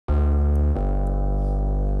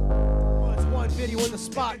video in the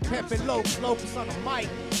spot, pepping Locus on the mic.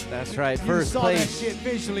 That's right, You first saw place. that shit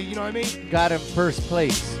visually, you know what I mean? Got him first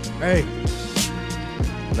place. Hey,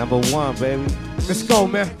 #1, baby. let's go,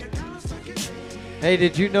 man. Hey,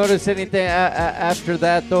 did you notice anything after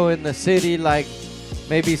that, though, in the city? Like,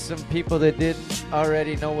 maybe some people that didn't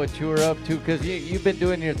already know what you were up to? Because you've been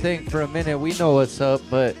doing your thing for a minute. We know what's up,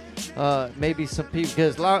 but maybe some people...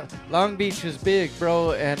 Because Long Beach is big,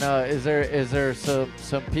 bro, and is there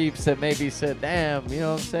some peeps that maybe said, damn, you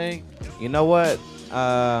know what I'm saying? You know what?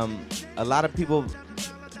 A lot of people,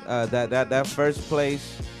 that first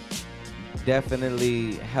place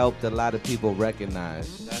definitely helped a lot of people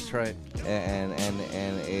recognize. That's right. And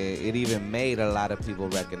it even made a lot of people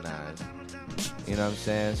recognize. You know what I'm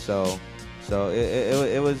saying? So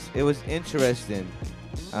it was interesting.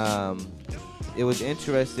 It was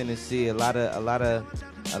interesting to see a lot of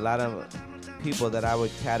people that I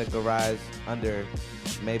would categorize under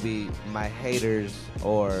maybe my haters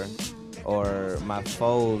or my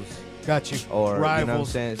foes. Got you. Or rivals. You know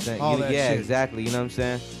what I'm saying? All that yeah, shit. exactly. You know what I'm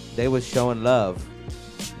saying? They was showing love.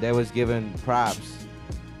 They was giving props.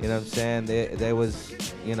 You know what I'm saying? They was,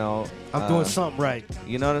 you know. I'm doing something right.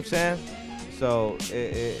 You know what I'm saying? So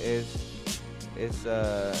it's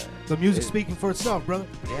the music speaking for itself, brother.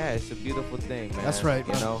 Yeah, it's a beautiful thing, man. That's right,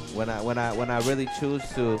 You man. know, when I really choose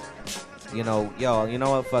to, you know, you know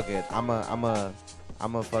what? Fuck it. I'm a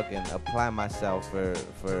fucking apply myself for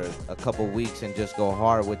a couple weeks and just go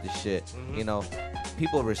hard with the shit. Mm-hmm. You know,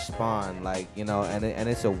 people respond, like, you know, and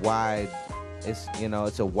it's a wide,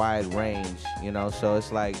 it's a wide range, you know. So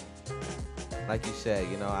it's like you said,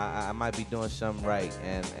 you know, I might be doing something right,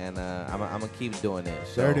 and I'm gonna keep doing it.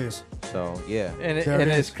 So, There it is. So yeah. And There it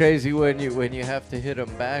it's is. crazy when you have to hit them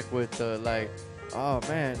back with like, oh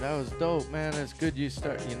man, that was dope, man. It's good you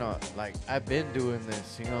start, you know, like I've been doing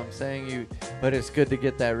this, you know what I'm saying? But it's good to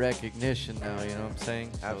get that recognition now, you know what I'm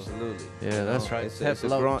saying? So, Absolutely. yeah, You that's know,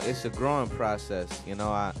 right. It's a growing process. You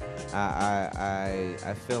know, I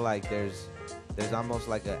feel like there's almost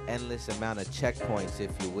like an endless amount of checkpoints,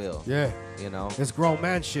 if you will. Yeah. You know. It's grown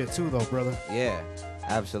man shit too, though, brother. Yeah,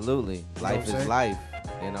 absolutely. Life is life.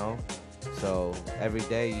 You know. So every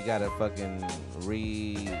day you gotta fucking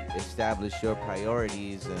re-establish your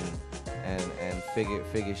priorities and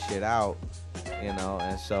figure shit out. You know.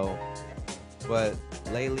 And so, but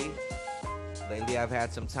lately I've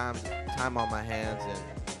had some time on my hands,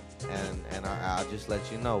 and I'll just let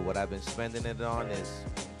you know what I've been spending it on is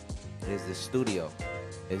the studio,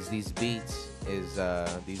 is these beats, is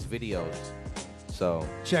these videos. So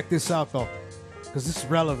check this out though, because this is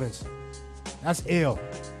relevance. That's ill.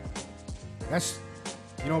 That's,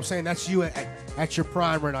 you know what I'm saying? That's you at your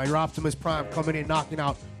prime right now. Your Optimus Prime coming in, knocking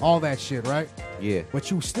out all that shit, right? yeah,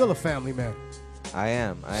 But you still a family man. I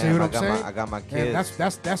am. See what I'm got saying? I got my And kids.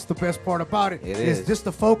 that's the best part about it. It is is. just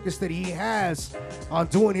the focus that he has on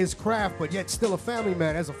doing his craft, but yet still a family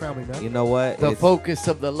man as a family man. You know what? The focus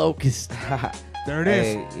of the locust. There it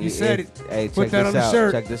is. Hey, You said it. Hey, Put check that this on the out.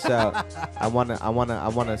 shirt. Check this out. I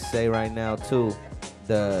wanna say right now too,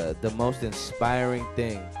 the most inspiring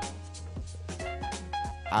thing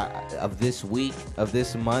of this week, of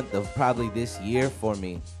this month, of probably this year for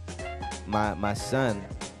me. My son,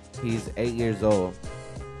 he's 8 years old.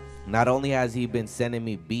 Not only has he been sending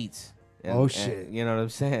me beats, Shit. you know what I'm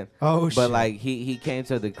saying? Oh shit. But like he came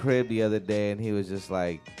to the crib the other day and he was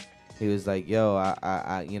like, yo,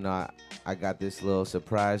 I got this little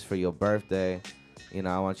surprise for your birthday. You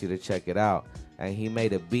know, I want you to check it out. And he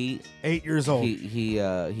made a beat. 8 years old. He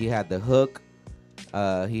had the hook.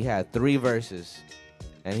 He had 3 verses,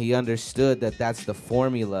 and he understood that that's the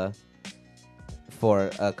formula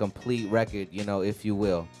for a complete record, you know, if you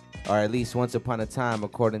will. Or at least once upon a time,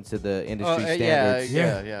 according to the industry standards.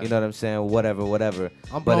 Yeah. You know what I'm saying? Whatever.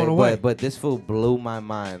 I'm blown away. But this fool blew my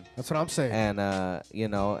mind. That's what I'm saying. And you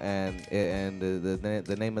know, and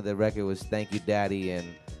the name of the record was "Thank You, Daddy,"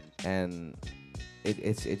 and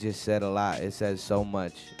it just said a lot. It says so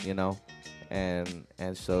much, you know, and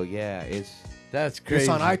so yeah, That's crazy. It's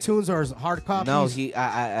on iTunes or is it hard copies? No,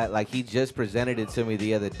 he just presented it to me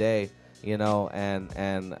the other day. You know, and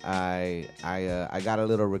I got a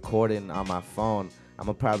little recording on my phone. I'm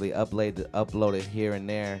gonna probably upload it here and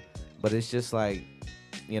there, but it's just like,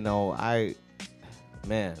 you know,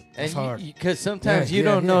 man, It's hard. Because sometimes you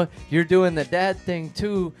don't know you're doing the dad thing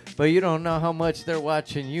too, but you don't know how much they're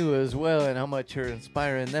watching you as well and how much you're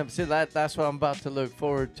inspiring them. See, that's what I'm about to look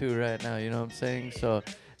forward to right now. You know what I'm saying? So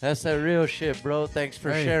that's that real shit, bro. Thanks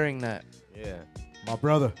for sharing that. Yeah, My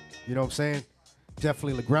brother, you know what I'm saying?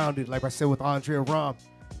 Definitely grounded, like I said with Andrea Rom.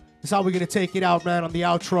 This is how we're going to take it out, man, on the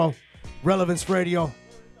outro. Relevance Radio.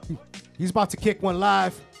 He's about to kick one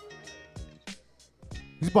live.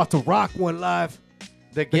 He's about to rock one live.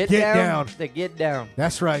 The Get Down. The Get Down.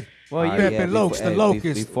 That's right. Well, you Pepe Lokes, the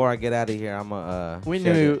Locust. Before I get out of here, I'm we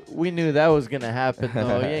knew that was gonna happen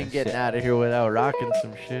though. You ain't getting out of here without rocking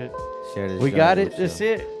some shit. Share this. We got it. That's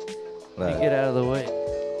it. You get out of the way.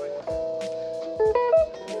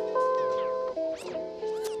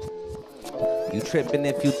 You tripping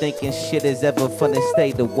if you thinking shit is ever finna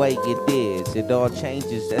stay the way it is. It all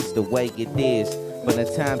changes, that's the way it is. But the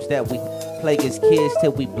times that we play as kids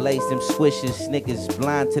till we blaze them swishes. Niggas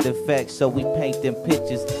blind to the facts, so we paint them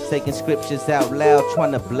pictures. Taking scriptures out loud,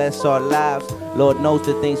 trying to bless our lives. Lord knows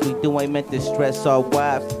the things we do ain't meant to stress our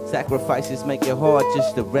wives. Sacrifices make it hard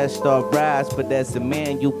just to rest our rise. But as a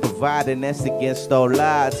man, you provide, and that's against all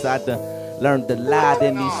odds. I done learned a lot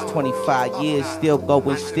in these 25 years. Still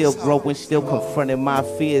going, still growing, still confronting my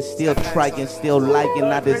fears. Still trying, still liking,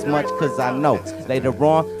 not as much cause I know later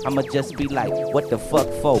on I'ma just be like, what the fuck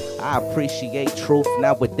for? I appreciate truth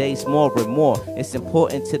nowadays more and more. It's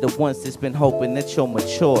important to the ones that's been hoping that you'll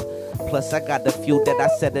mature. Plus I got a few that I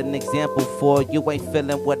set an example for. You ain't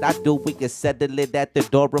feeling what I do, we can settle it at the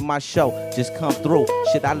door of my show. Just come through,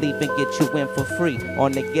 should I leave and get you in for free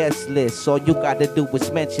on the guest list? All you gotta do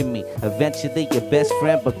is mention me. Eventually your best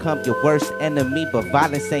friend become your worst enemy. But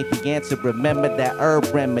violence ain't the answer, remember that herb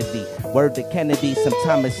remedy. Word to Kennedy,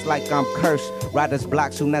 sometimes it's like I'm cursed. Writer's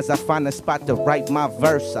block soon as I find a spot to write my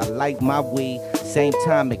verse. I light my weed, same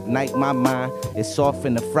time ignite my mind. It's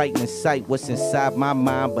often a frightening sight what's inside my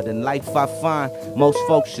mind. But in life I find most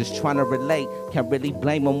folks just trying to relate. Can't really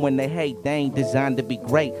blame them when they hate, they ain't designed to be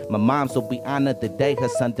great. My moms will be honored the day her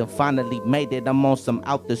son done finally made it. I'm on some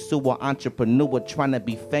out the sewer entrepreneur trying to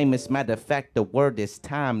be famous. Matter of fact, the word is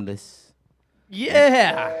timeless.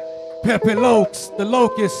 Yeah! Pepe Lokes, the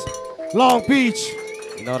Locust, Long Beach.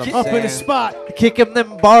 You know what I'm up saying? In the spot. Kick him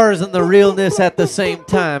them bars and the realness at the same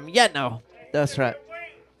time. Yeah, no. That's right.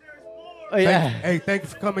 Oh, yeah. Hey, thank you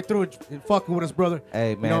for coming through and fucking with us, brother.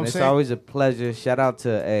 Hey, man, you know it's always a pleasure. Shout out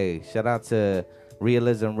to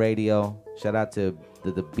Realism Radio. Shout out to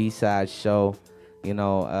the B-Side show. You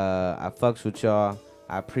know, I fucks with y'all.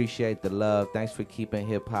 I appreciate the love. Thanks for keeping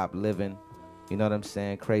hip-hop living. You know what I'm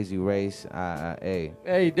saying? Crazy Race. Hey.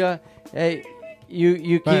 Hey,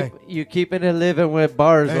 you keeping it living with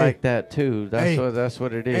bars like that too. That's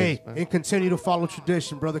what it is. Hey, man. and continue to follow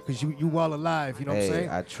tradition, brother, because you all alive. You know what I'm saying?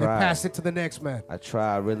 I try. And pass it to the next man. I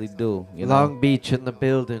try. I really do. You Long know? Beach in the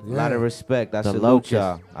building. A lot of respect. I salute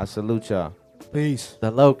y'all. Peace.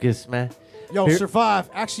 The Locust, man. Yo, Survive.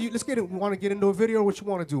 Actually, let's get it. We want to get into a video. What you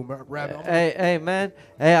want to do, Rabbit? Hey, man.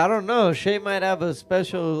 Hey, I don't know. Shay might have a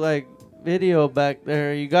special video back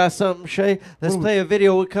there. You got something, Shay? Let's play a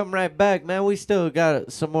video. We'll come right back, man. We still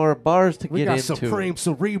got some more bars to get into. We got Supreme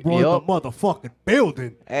Cerebral in the motherfucking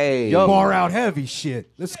building. Hey. Bar out heavy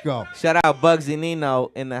shit. Let's go. Shout out Bugsy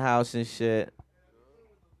Nino in the house and shit.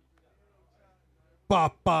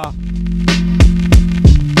 Papa.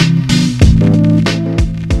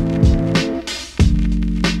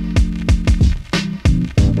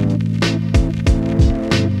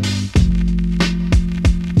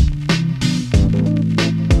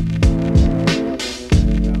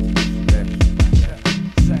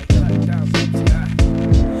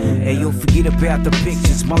 About the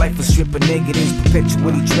pictures, my life a strip of negatives,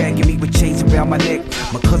 perpetually dragging me with chains around my neck.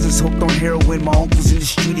 My cousins hooked on heroin, my uncles in the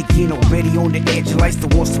street again, already on the edge. Life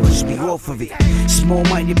that wants to push me off of it.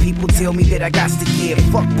 Small-minded people tell me that I got to give.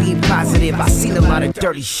 Fuck being positive, I seen a lot of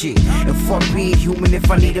dirty shit. And fuck being human if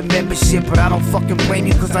I need a membership. But I don't fucking blame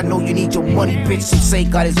you, cause I know you need your money, bitch. Some say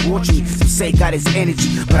God is watching me, some say God is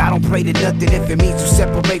energy. But I don't pray to nothing if it means you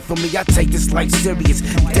separate from me. I take this life serious.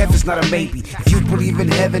 Death is not a maybe. If you believe in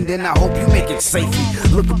heaven, then I hope you make it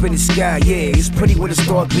safely. Look up in the sky, yeah, it's pretty when the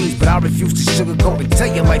star gleams, but I refuse to sugarcoat and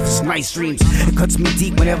tell you life is nice dreams. It cuts me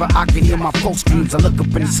deep whenever I can hear my folks' screams. I look up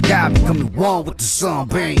in the sky, becoming one with the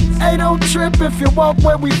sunbeams. Hey, don't trip if you walk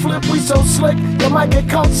where we flip, we so slick, you might get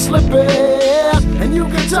caught slipping. And you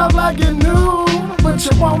can talk like you knew, but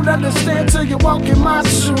you won't understand till you walk in my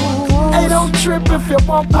shoes. Hey, don't trip if you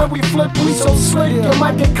walk where we flip, we so slick, you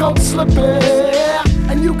might get caught slipping.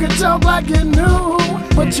 And you can talk like you knew,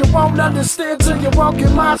 but you won't understand till you walk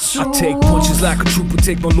in my shoes. I take punches like a trooper,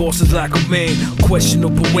 take my losses like a man.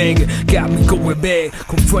 Questionable anger got me going mad.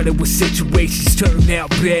 Confronted with situations turned out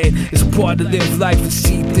bad. It's a part of live life and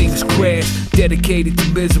see things crash. Dedicated to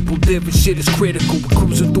miserable living, shit is critical.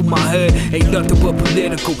 Cruising through my head, ain't nothing but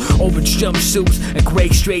political. Orange jumpsuits and gray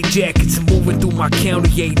straight jackets. And moving through my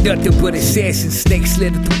county ain't nothing but assassins. Snakes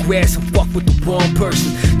slither through grass and fuck with the wrong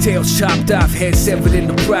person. Tails chopped off, head severed in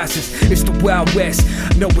the process. It's the Wild West,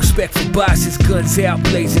 no respect for bosses. Guns out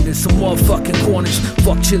blazing in some motherfucking corners.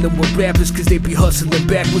 Fuck chillin' with rappers cause they be hustling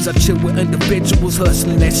backwards. I chill with individuals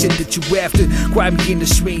hustling that shit that you after. Grab me in the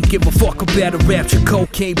street, give a fuck about a rapture.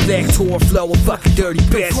 Cocaine, black, tour flow, a fucking dirty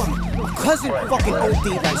bastard. My cousin fucking OD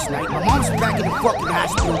last night. My mom's back in the fucking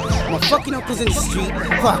hospital. My fucking uncle's in the street.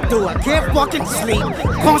 Fuck, dude, I can't fucking sleep.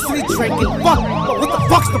 Constantly drinking. Fuck, but what the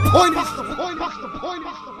fuck's the point?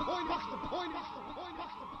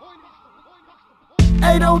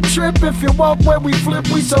 Hey, don't trip if you walk where we flip,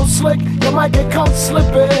 we so slick, you might get caught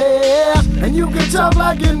slipping. And you can talk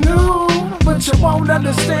like you knew, but you won't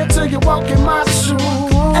understand till you walk in my shoes.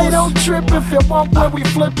 Hey, don't trip if you walk where we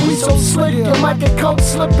flip, we so slick, you might get caught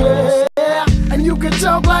slipping. And you can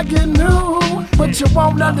talk like you knew, but you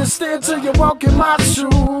won't understand till you walk in my shoes.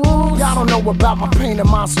 Y'all don't know about my pain and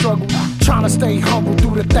my struggle, trying to stay humble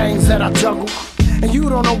through the things that I juggle. And you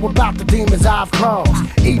don't know about the demons I've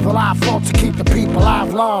caused, evil I've fought to keep the people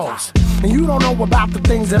I've lost. And you don't know about the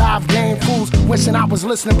things that I've gained. Fools wishing I was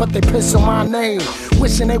listening but they piss on my name,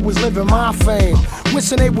 wishing they was living my fame,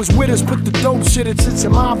 wishing they was with us but the dope shit it sits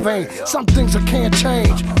in my vein. Some things I can't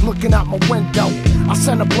change. Looking out my window, I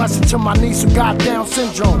send a blessing to my niece who got Down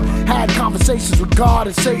syndrome. Had conversations with God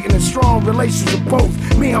and Satan and strong relations with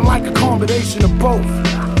both. Me, I'm like a combination of both.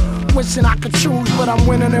 Wishing I could choose, but I'm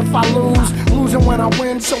winning if I lose. Losing when I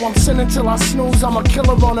win, so I'm sinning till I snooze. I'm a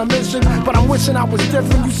killer on a mission, but I'm wishing I was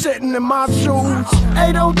different. You sitting in my shoes.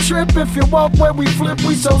 Hey, don't trip if you walk where we flip,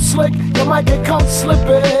 we so slick, you might get caught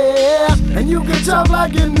slipping. And you can talk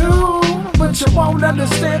like you knew, but you won't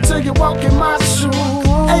understand till you walk in my shoes.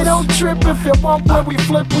 Hey, don't trip if you walk where we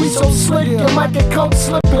flip, we so slick, you might get caught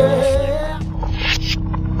slipping.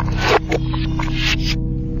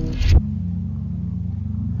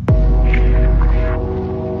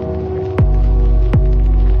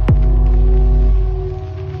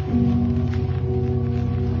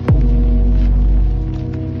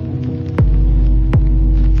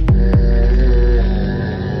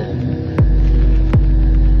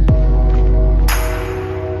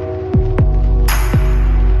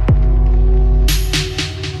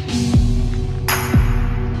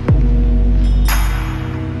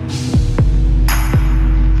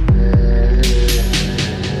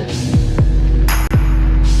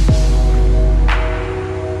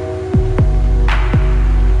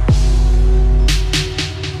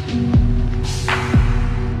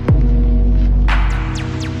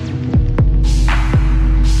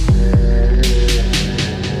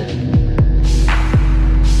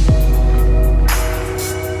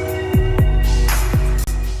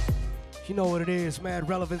 Man,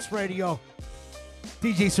 Relevance Radio.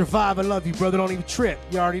 DJ Survive, I love you, brother. Don't even trip.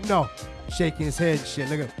 You already know. Shaking his head and shit.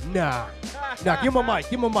 Look at nah. Nah, give him a mic.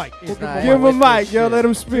 Give him a mic. Give him a mic, yo. Let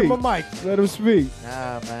him speak. Give him a mic. Let him speak.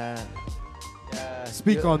 Nah, man. Yeah,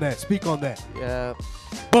 Speak on that. Speak on that. Yeah.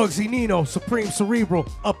 Bugsy Nino, Supreme Cerebral,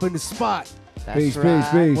 up in the spot. That's Peace, right.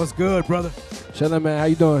 peace, peace. What's good, brother? Chillin', man. How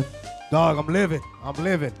you doing? Dog, I'm living. I'm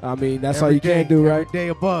living. I mean, that's Every all you day, can do, right? Every day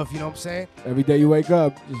above, you know what I'm saying? Every day you wake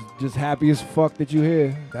up, just happy as fuck that you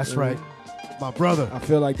here. That's You know? right. My brother. I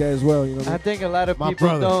feel like that as well, you know what I I mean? think a lot of My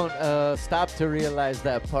people brother. don't stop to realize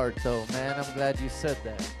that part, though, man. I'm glad you said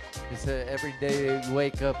that. You said every day you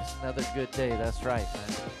wake up, it's another good day. That's right,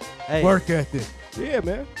 man. Hey, Work ethic. Yeah,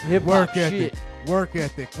 man. hip Work hop ethic. shit. Work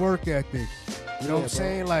ethic. Work ethic. You know what Yeah, I'm bro.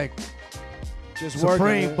 saying? Like, Just Supreme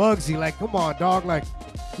working, man. Bugsy. Like, come on, dog. Like,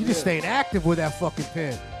 you just Yeah. staying active with that fucking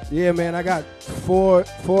pen. Yeah, man. I got four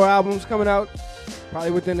albums coming out probably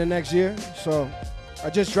within the next year. So I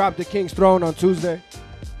just dropped The King's Throne on Tuesday.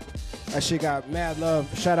 That shit got mad love.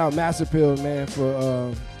 Shout out Mass Appeal, man,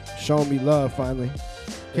 for showing me love finally. You know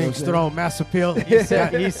what King's I'm Throne, Mass Appeal. He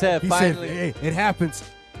said finally. hey, it happens.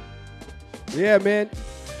 saying? Yeah, man.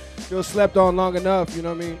 Still slept on long enough, you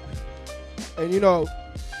know what I mean? And you know,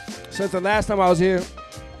 since the last time I was here,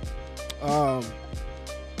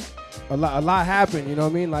 a lot happened, you know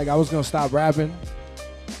what I mean? Like I was gonna stop rapping.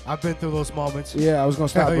 I've been through those moments. Yeah, I was gonna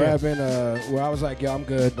stop Hell yeah. rapping. Where I was like, yo, I'm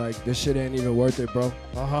good. Like this shit ain't even worth it, bro.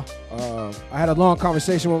 Uh-huh. I had a long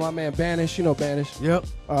conversation with my man Banish. You know Banish. Yep.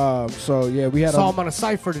 So yeah, we had Saw him on a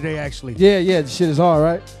cipher today, actually. yeah, the shit is all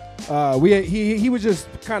right. He was just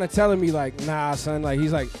kind of telling me like, nah, son. Like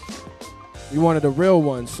he's like, you wanted the real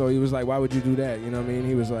one, so he was like, why would you do that? You know what I mean?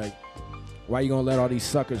 He was like, why you gonna let all these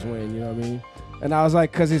suckers win? You know what I mean? And I was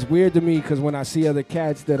like, because it's weird to me, because when I see other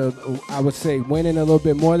cats that are, I would say, winning a little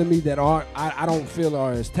bit more than me, that aren't, I don't feel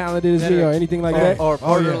are as talented as me or anything like that. Or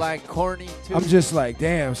borderline corny, too. I'm just like,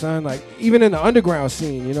 damn, son. Like, even in the underground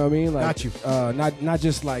scene, you know what I mean? Like, Got you. Not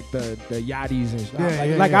just like the yachties and stuff.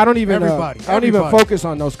 Yeah, like, yeah. I don't even, Everybody. I don't even focus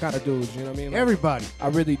on those kind of dudes, you know what I mean? Like, Everybody. I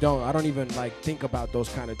really don't. I don't even, like, think about those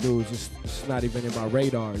kind of dudes. It's not even in my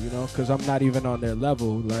radar, you know? Because I'm not even on their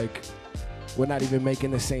level. Like, we're not even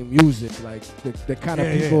making the same music. Like the kind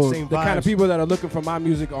of people, the kind of people that are looking for my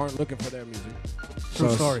music aren't looking for their music. True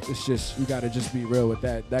So story. it's just, you gotta just be real with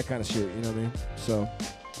that kind of shit. You know what I mean? So,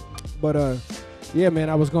 but yeah, man,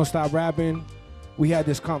 I was gonna stop rapping. We had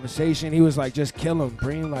this conversation. He was like, "Just kill him,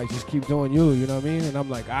 Bream. Like, just keep doing you." You know what I mean? And I'm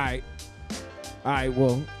like, all right.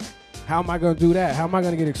 Well, how am I gonna do that? How am I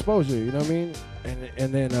gonna get exposure? You know what I mean?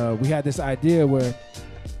 And then we had this idea where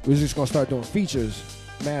we was just gonna start doing features.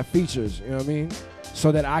 Mad features, you know what I mean?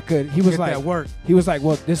 So that I could, he was Get like, that work. He was like,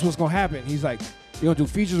 well, this was gonna happen. He's like, you're gonna do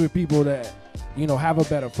features with people that, you know, have a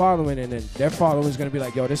better following, and then their following is gonna be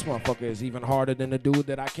like, yo, this motherfucker is even harder than the dude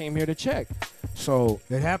that I came here to check. So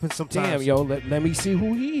it happens sometimes. Damn, yo, let me see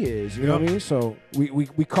who he is. You know what I mean? So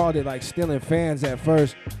we called it like stealing fans at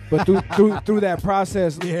first, but through that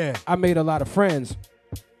process, yeah, I made a lot of friends.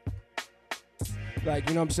 Like,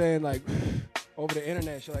 you know what I'm saying? Like, over the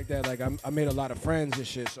internet, shit like that. Like, I made a lot of friends and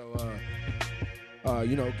shit. So,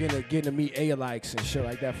 you know, getting to meet A-likes and shit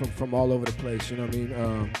like that from all over the place. You know what I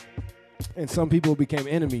mean? And some people became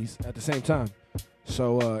enemies at the same time.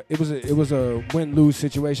 So it was a win-lose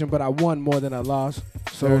situation, but I won more than I lost.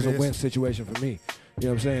 So it was a win situation for me. You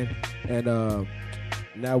know what I'm saying? And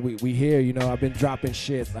now we here. You know, I've been dropping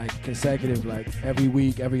shit like consecutive, like every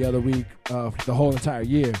week, every other week, the whole entire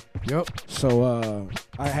year. Yep. So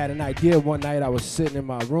I had an idea one night. I was sitting in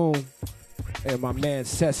my room, and my man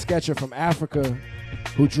Seth Sketcher from Africa,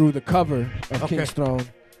 who drew the cover of King's Throne,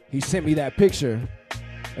 he sent me that picture,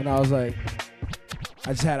 and I was like,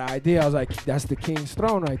 I just had an idea. I was like, that's the King's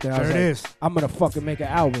Throne right there. I was There it like, is. I'm gonna fucking make an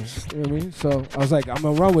album. You know what I mean? So I was like, I'm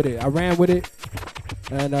gonna run with it. I ran with it,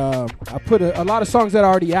 and I put a lot of songs that are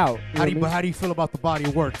already out. How do you feel about the body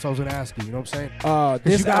of work? So I was gonna ask you. You know what I'm saying?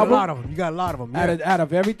 This you got album, a lot of them. You got a lot of them. Yeah. Out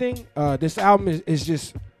of everything, this album is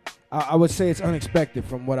just, I would say it's unexpected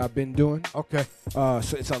from what I've been doing. Okay. So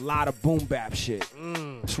it's a lot of boom bap shit.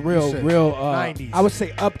 It's You real, said real. 90s. I would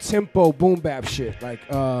say up tempo boom bap shit, like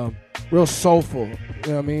real soulful. You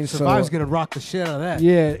know what I mean? Survivor's gonna rock the shit out of that.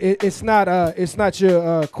 Yeah, it's not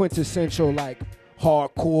your quintessential like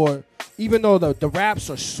hardcore. Even though the raps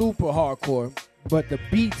are super hardcore, but the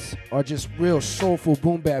beats are just real soulful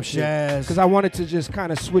boom bap shit. Jazz. Because I wanted to just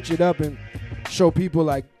kind of switch it up and show people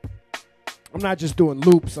like, I'm not just doing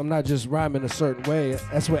loops. I'm not just rhyming a certain way.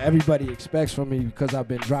 That's what everybody expects from me, because I've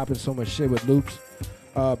been dropping so much shit with loops.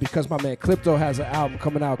 Because my man Clipto has an album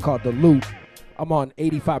coming out called The Loop. I'm on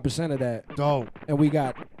 85% of that. Dope. And we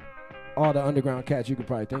got all the underground cats you could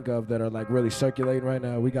probably think of that are like really circulating right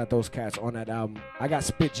now. We got those cats on that album. I got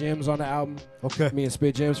Spit Gems on the album. Okay. Me and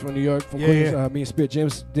Spit Gems from New York, from Queens. Me and Spit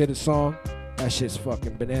Gems did a song. That shit's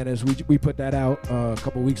fucking bananas. We put that out a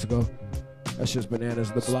couple weeks ago. That shit's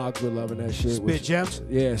bananas. The blogs were loving that shit. Spit Gems?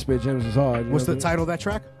 Yeah, Spit Gems is hard. What's the title of that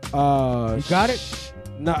track? You got it?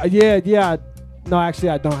 No, yeah. No, actually,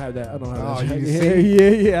 I don't have that. I don't have that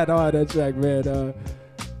track. Yeah, I don't have that track, man.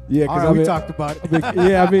 Yeah, because we talked about it.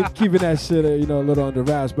 I've been keeping that shit, a little under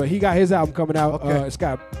wraps. But he got his album coming out. Okay. It's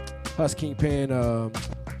got Hus Kingpin,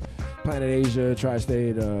 Planet Asia,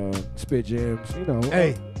 Tri-State, Spit Gems. You know.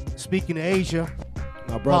 Hey, speaking of Asia,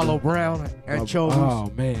 my brother, Paulo Brown and Chose.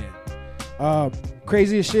 Oh man.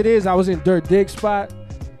 Craziest shit is I was in Dirt Dig Spot,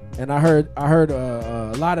 and I heard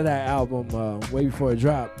a lot of that album way before it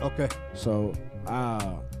dropped. Okay. So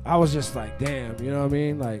I was just like, damn, you know what I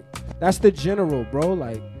mean? Like, that's the general, bro.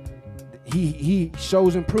 Like, he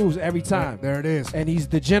shows and proves every time. There it is. And he's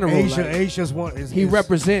the general. Asia's one. He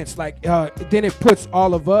represents. Like, then it puts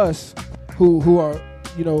all of us who are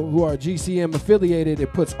GCM affiliated.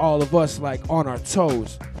 It puts all of us like on our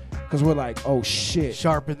toes. Cause we're like, oh shit,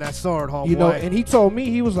 sharpen that sword, homeboy. You know, and he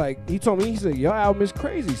said, your album is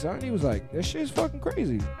crazy, son. He was like, that shit's fucking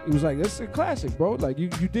crazy. He was like, that's a classic, bro. Like, you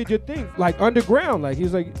did your thing, like underground. Like, he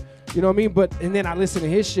was like, you know what I mean? And then I listen to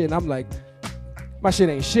his shit, and I'm like, my shit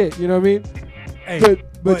ain't shit. You know what I mean? Hey,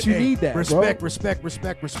 but you need that, respect, bro.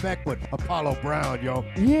 respect with Apollo Brown, yo.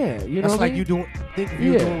 Yeah, you know. That's like I mean?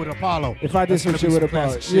 you doing with Apollo. If I did some shit with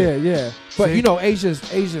Apollo, yeah. But See? you know, Asia's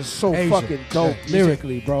so fucking dope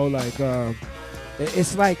lyrically, bro. Like,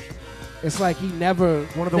 it's like he never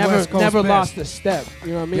lost a step.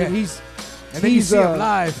 You know what I mean? Yeah. And then you see him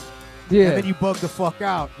live. Yeah. And then you bug the fuck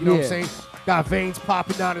out. You know what I'm saying? got veins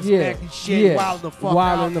popping down his neck and shit, wilding the fuck out.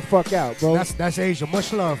 Wilding the fuck out, bro. That's Asia.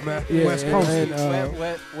 Much love, man. Yeah, West Coast.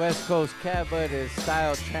 West Coast cat, but his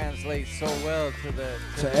style translates so well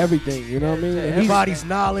to everything, you know what I mean? And everybody's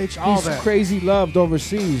knowledge, all he's that. Crazy loved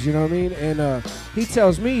overseas, you know what I mean? And he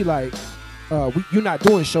tells me, like, you're not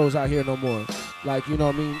doing shows out here no more. Like, you know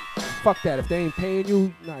what I mean? Fuck that. If they ain't paying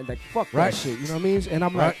you, nah, like, fuck that shit, you know what I mean? And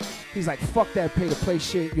I'm like, he's like, fuck that pay to play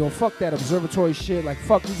shit, fuck that observatory shit. Like,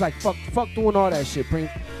 fuck, he's like, fuck doing all that shit, Preem.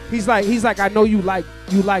 He's like, I know you like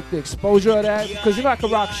the exposure of that, because I can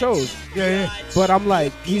rock shows. Yeah. But I'm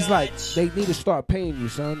like, he's like, they need to start paying you,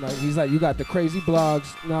 son. Like, he's like, you got the crazy blogs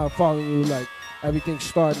now following you, like, everything's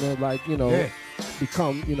starting to, like,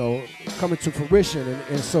 become, coming to fruition.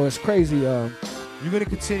 And so it's crazy. You're going to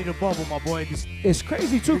continue to bubble, my boy. It's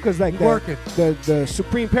crazy, too, because, like, working. The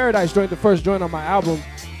Supreme Paradise joint, the first joint on my album,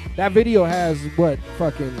 that video has,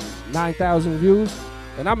 fucking 9,000 views.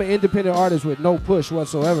 And I'm an independent artist with no push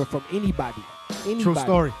whatsoever from anybody. True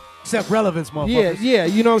story. Except Relevance, motherfuckers. Yeah,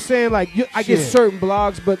 you know what I'm saying? Like, I get certain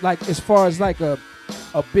blogs, but, like, as far as, like, a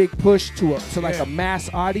big push to a mass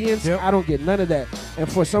audience, I don't get none of that. And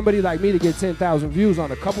for somebody like me to get 10,000 views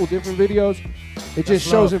on a couple different videos, it just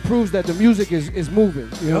shows and proves that the music is moving.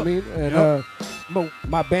 You know what I mean? And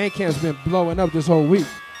my Bandcamp's been blowing up this whole week.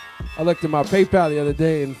 I looked at my PayPal the other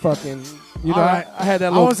day and fucking, I had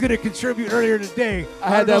that little. I was gonna contribute earlier today. I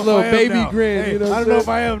had that little baby grin. Hey, you know I don't know if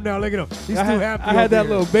I am now. Look at him. He's too happy. I had that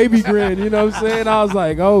little baby grin. You know what I'm saying? I was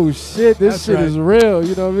like, oh shit, this shit is real.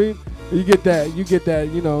 You know what I mean? You get that, you get that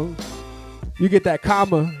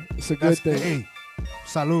comma. It's a good thing. Hey,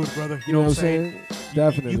 salud, brother. You know what I'm saying?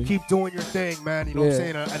 Definitely. You keep doing your thing, man. You know what I'm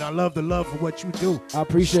saying? And I love the love for what you do. I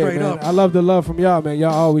appreciate it, man. Up. I love the love from y'all, man.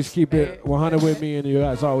 Y'all always keep it 100 with me, and you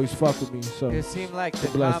guys always fuck with me. So it seemed like the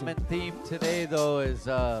common theme today, though, is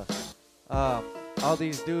all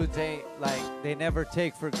these dudes they never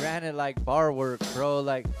take for granted like bar work, bro.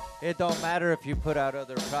 Like, it don't matter if you put out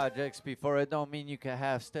other projects before. It don't mean you can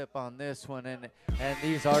half step on this one. And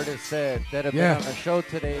these artists that have been on the show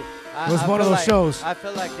today, it was one of those shows. I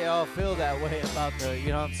feel like they all feel that way about you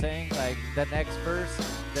know what I'm saying? Like, the next verse,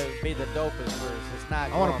 that would be the dopest verse. It's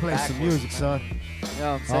not. I want to play some music, man. Son. You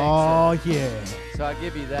know what I'm saying? Oh yeah. So I'll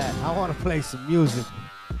give you that. I want to play some music.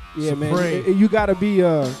 Yeah, man. You gotta be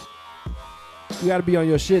on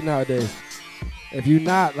your shit nowadays. If you're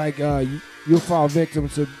not, like, you'll fall victim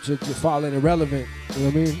to falling irrelevant. You know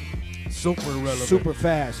what I mean? Super irrelevant. Super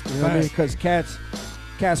fast. You know what I mean? Because cats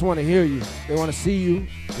want to hear you. They want to see you.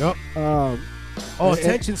 Yep.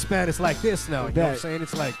 Attention span is like this now. You know what I'm saying?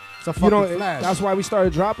 It's like, it's a fucking flash. That's why we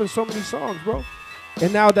started dropping so many songs, bro.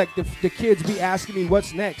 And now that the kids be asking me,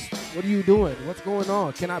 what's next? What are you doing? What's going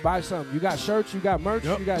on? Can I buy something? You got shirts? You got merch?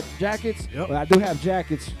 You got jackets? Yep. Well, I do have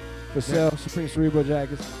jackets for sale, Supreme Cerebral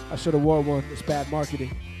jackets. I should have wore one. It's bad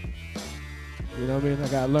marketing. You know what I mean? I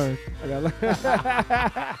gotta learn.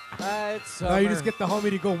 Now you just get the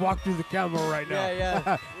homie to go walk through the camera right now.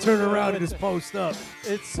 Yeah. Turn around and just post up.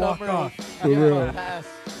 It's walk summer. For real. You know what I'm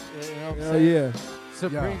saying? Yeah.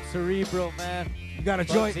 Supreme Cerebral, man. You got a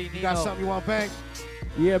joint? You got something you want bang?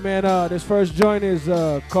 Yeah, man. This first joint is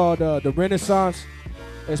called The Renaissance.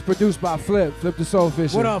 It's produced by Flip the Soul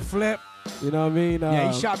Fisher. What up, Flip? You know what I mean?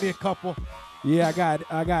 Yeah, he shot me a couple. Yeah, I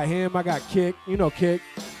got him. I got Kick. You know Kick.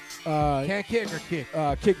 Can't Kick or Kick?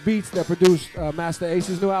 Kick Beats that produced Master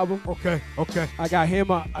Ace's new album. Okay. I got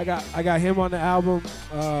him. I got him on the album.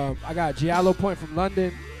 I got Giallo Point from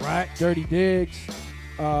London. Right. Dirty Diggs.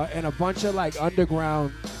 And a bunch of like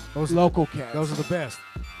underground local cats. Those are the best.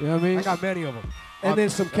 You know what I mean? I got many of them. And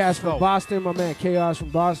then some cats from Boston. My man Chaos from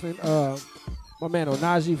Boston. My man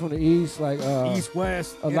Onaji from the East. Like East,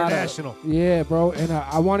 West, international. Yeah, bro. And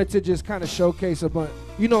I wanted to just kind of showcase a bunch.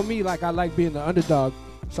 You know me, like, I like being the underdog.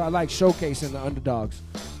 So I like showcasing the underdogs.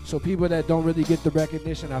 So people that don't really get the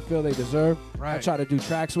recognition I feel they deserve, I try to do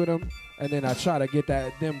tracks with them. And then I try to get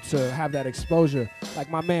them to have that exposure. Like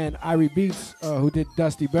my man Irie Beats, who did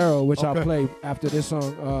Dusty Barrel, which I'll play after this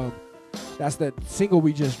song. That's the single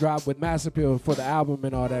we just dropped with Mass Appeal for the album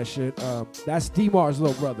and all that shit. That's D-Mar's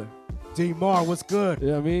little brother. D-Mar, what's good? You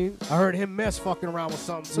know what I mean? I heard him mess fucking around with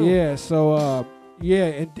something too. Yeah, so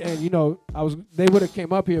and you know, they would have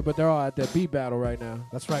came up here, but they're all at that beat battle right now.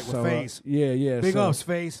 That's right, with so, FaZe. Big ups,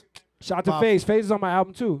 FaZe. Shout out to FaZe. FaZe is on my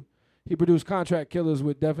album too. He produced Contract Killers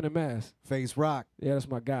with Definite Mass. FaZe rock. Yeah, that's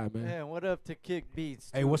my guy, man. Man, what up to Kick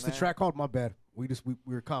Beats? Hey, what's the track called? My bad. We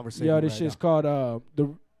were conversating. Yo, this shit's called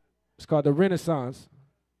it's called The Renaissance.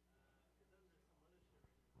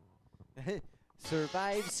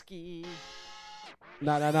 Survive Ski.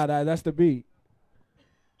 Nah, that's the beat.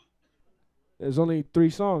 There's only 3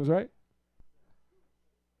 songs, right?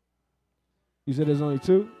 You said there's only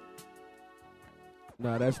 2?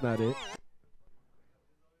 Nah, that's not it.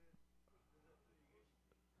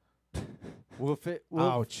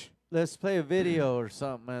 Ouch. Let's play a video or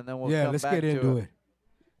something, and then we'll Yeah, come let's back get to into it.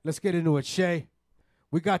 Let's get into it, Shay.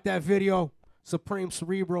 We got that video, Supreme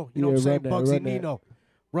Cerebral. You know what I'm saying? Bugsy Nino.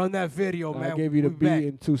 Run that video, man. I gave you the beat back.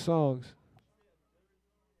 in 2 songs.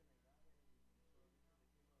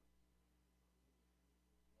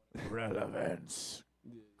 Relevance.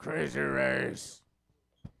 Crazy race.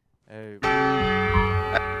 Hey. At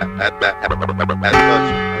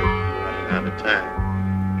time to time.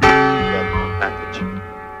 You got my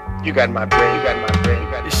package. You got my brain. You got my brain. You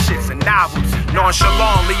got This shit's a novelty.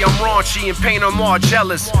 Nonchalantly, I'm raunchy and paint them all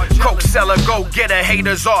jealous. Coke seller, go getter,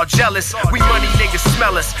 haters all jealous. We money niggas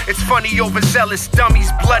smell us. It's funny, overzealous. Dummies,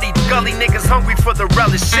 bloody, gully niggas hungry for the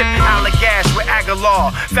relish. Ship Allagash with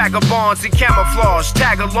Aguilar. Vagabonds in camouflage.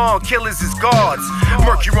 Tag along, killers is guards.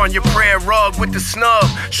 Mercury on your prayer rug with the snub.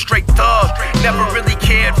 Straight thug. Never really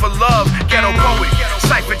cared for love. Ghetto poet.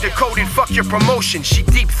 Cypher decoded, fuck your promotion. She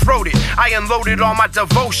deep throated. I unloaded all my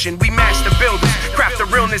devotion. We mashed the builders. Craft the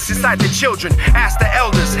realness inside the children. Ask the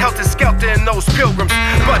elders, helter-skelter in those pilgrims.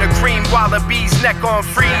 Buttercream, wallabies, neck on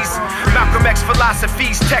freeze. Malcolm X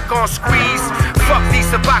philosophies, tech on squeeze. Fuck these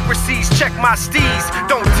hypocrisies, check my steez.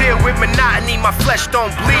 Don't deal with monotony, my flesh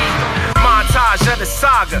don't bleed. Montage of the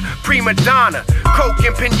saga, prima donna. Coke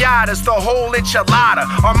and pinatas, the whole enchilada.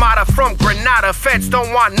 Armada from Granada, feds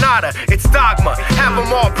don't want nada. It's dogma, have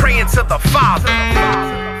them all praying to the Father.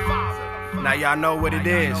 Now y'all know what it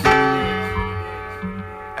is.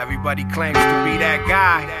 Everybody claims to be that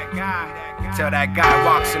guy until that guy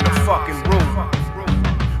walks in the fucking room.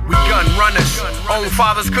 We gun runners, own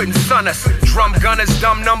fathers couldn't stun us. Drum gunners,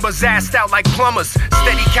 dumb numbers assed out like plumbers.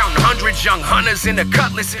 Steady counting hundreds, young hunters in the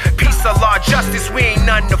cutlass. Peace of law, justice, we ain't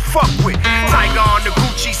nothing to fuck with. Tiger on the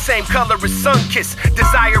Gucci, same color as Sunkiss.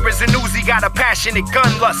 Desire is an Uzi, got a passionate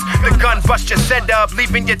gun lust. The gun bust your set up,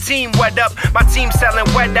 leaving your team wet up. My team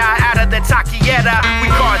selling wet eye out of the taquiera.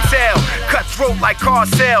 We cartel, cutthroat like car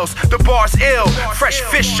sales. The bar's ill, fresh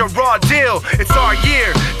fish, a raw deal. It's our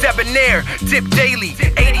year, debonair, dip daily.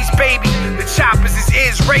 80s baby, the choppers is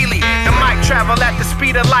Israeli. The mic travel at the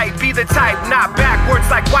speed of light. Be the type, not backwards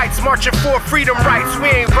like whites marching for freedom rights. We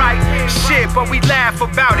ain't right, shit, but we laugh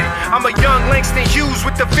about it. I'm a young Langston Hughes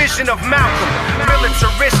with the vision of Malcolm.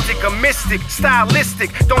 Militaristic, a mystic,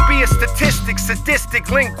 stylistic. Don't be a statistic, sadistic,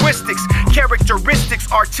 linguistics.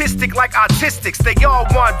 Characteristics, artistic like autistics. They all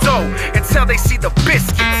want dough until they see the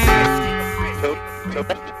biscuits.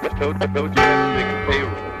 Told you had a big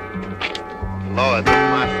payroll. Lord's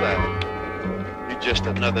on my side. You just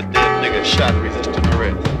another dead nigga shot resisting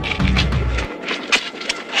arrest.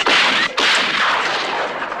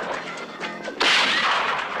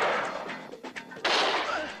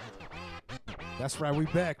 That's right, we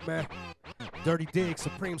back, man. Dirty Dig,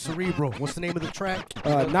 Supreme Cerebral. What's the name of the track?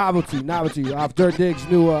 Novelty. Off Dirt Dig's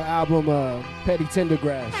new album, Petty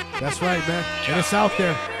Tendergrass. That's right, man. And it's out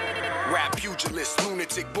there. Rap pugilist,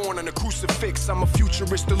 lunatic, born on a crucifix. I'm a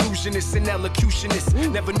futurist, illusionist, and elocutionist.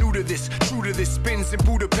 Never new to this, true to this. Spins in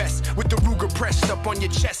Budapest with the Ruger pressed up on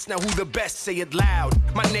your chest. Now who the best? Say it loud.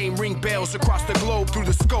 My name ring bells across the globe through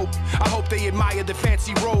the scope. I hope they admire the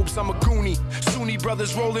fancy robes. I'm a goonie. Sunni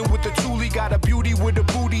brothers rolling with the Thule. Got a beauty with a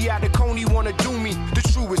booty out of Coney. Wanna do me the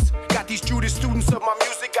truest. Got these Judas students of my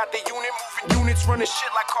music. Got the unit moving units, running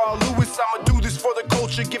shit like Carl Lewis. I'ma do this for the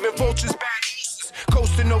culture, giving vultures bad.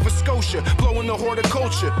 Coasting Nova Scotia, blowing the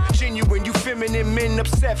horticulture. Genuine, you feminine men,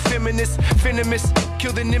 upset feminists. Venomous,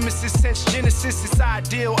 kill the nemesis since Genesis. It's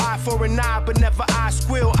ideal, eye for an eye, but never I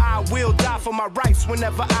squeal. I will die for my rights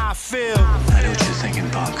whenever I feel. I know what you're thinking,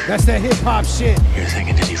 punk. That's that hip-hop shit. You're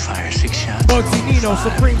thinking, did he fire 6 shots? Bugsy Nino,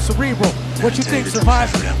 Supreme Cerebral. What you think,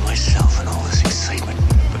 Survivor? I forgot myself and all this excitement.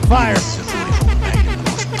 Fire. This is a 44 Magnum,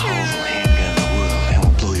 the most powerful handgun in the world, and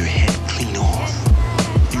will blow your head clean off.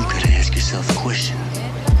 You gotta ask yourself a question.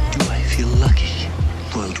 Do I feel lucky?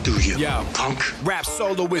 Well, do you, punk? Rap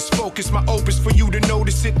soloist, focus my opus for you to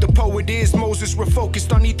notice it. The poet is Moses, we're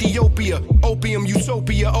focused on Ethiopia. Opium,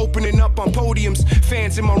 utopia, opening up on podiums.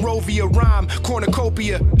 Fans in Monrovia, rhyme,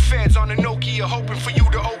 cornucopia. Fans on a Nokia, hoping for you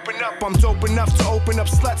to open up. I'm dope enough to open up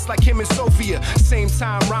sluts like him and Sophia. Same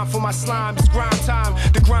time, rhyme for my slime, it's grind time.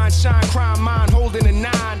 The grind shine, crime mind, holding a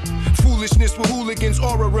 9. Foolishness with hooligans,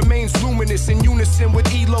 aura remains luminous. In unison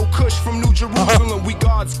with Elo Kush from New Jerusalem. We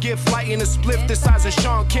God's gift, lighting a spliff the size of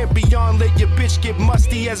Sean Kemp. Beyond, let your bitch get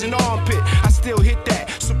musty as an armpit. I still hit that,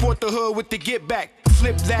 support the hood with the get back.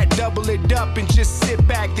 Flip that, double it up and just sit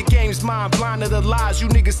back. The game's mine, blind to the lies you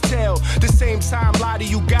niggas tell. The same time, lie to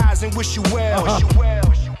you guys and wish you well.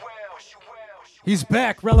 He's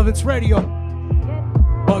back, Relevance Radio.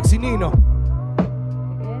 Bugsy Nino.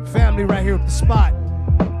 Family right here at the spot.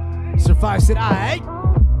 Survive said, alright.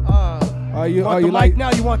 You want the mic like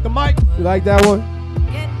now? You want the mic? You like that one?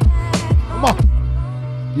 Come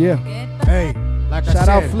on. Yeah. Hey, like I said. Shout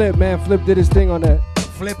out Flip, man. Flip did his thing on that.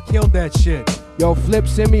 Flip killed that shit. Yo, Flip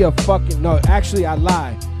sent me a fucking, no, actually I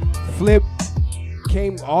lied. Flip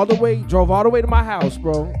came all the way, drove all the way to my house,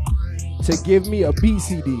 bro, to give me a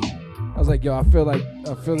BCD. I was like, yo, I feel like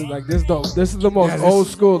this is the most old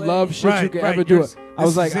school love shit you can ever do. I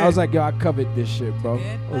was like, yo, I covered this shit, bro.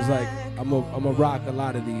 I was like, I'm a rock a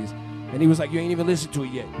lot of these. And he was like, you ain't even listened to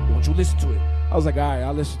it yet. Won't you listen to it? I was like, all right,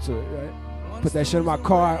 I'll listen to it, right? Put that shit in my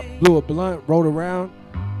car, blew a blunt, rode around.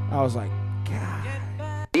 I was like,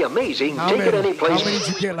 God. The amazing How Take It many? Any Place. How many did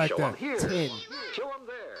you get like that? 10.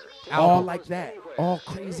 All like that. All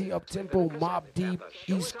crazy up-tempo, Mob Deep,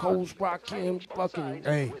 East Coast, Rakim,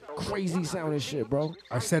 fucking crazy sounding shit, bro.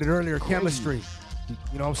 I said it earlier, chemistry.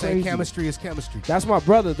 You know what I'm saying? Crazy. Chemistry is chemistry. That's my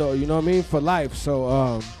brother, though, you know what I mean? For life.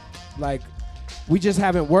 So, like, we just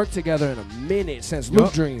haven't worked together in a minute since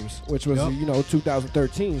Loop Dreams, which was,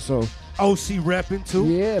 2013. So OC repping too.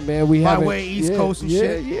 Yeah, man. We By haven't. way East Coast and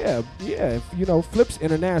shit. Yeah. Flip's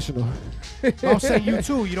international. I'm saying you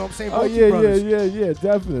too. You know what I'm saying? Oh Both you brothers. yeah,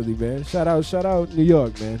 definitely, man. Shout out, New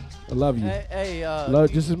York, man. I love you. Hey,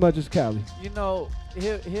 love just as much as Cali. You know,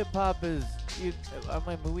 hip hop is. I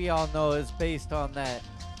mean, we all know it's based on that.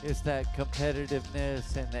 It's that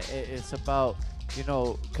competitiveness, and it's about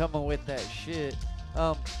coming with that shit.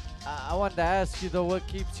 I wanted to ask you though, what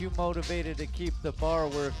keeps you motivated to keep the bar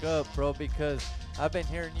work up, bro? Because I've been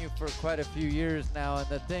hearing you for quite a few years now, and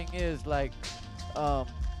the thing is, like I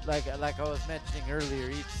was mentioning earlier,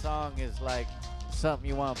 each song is like something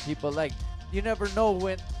you want people like. You never know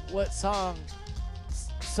what song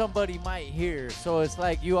somebody might hear, so it's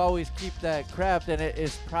like you always keep that craft, and it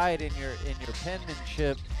is pride in your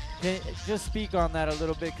penmanship. Can you just speak on that a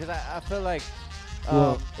little bit, because I feel like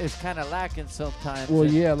it's kind of lacking sometimes. Well,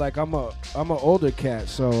 yeah, like I'm an older cat,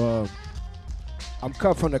 so I'm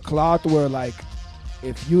cut from the cloth where, like,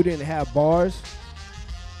 if you didn't have bars,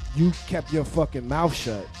 you kept your fucking mouth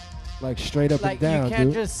shut, like straight up like and down, you can't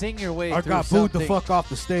dude. just sing your way I through got something. booed the fuck off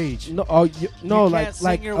the stage. No, You like can't sing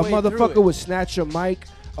like your a way through motherfucker it. would snatch your mic.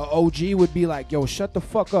 A OG would be like, "Yo, shut the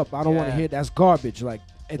fuck up! I don't want to Yeah. hear that's garbage." Like,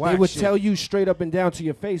 and they Whack would shit. tell you straight up and down to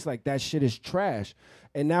your face, like, that shit is trash.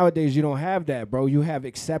 And nowadays you don't have that, bro. You have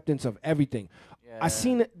acceptance of everything. I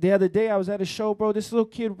seen it the other day. I was at a show, bro. This little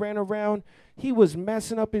kid ran around. He was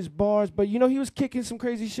messing up his bars, but he was kicking some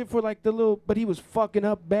crazy shit for like but he was fucking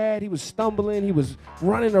up bad. He was stumbling. He was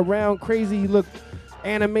running around crazy. He looked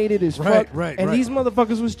animated as fuck. And these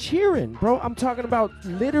motherfuckers was cheering, bro. I'm talking about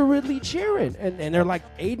literally cheering. And they're like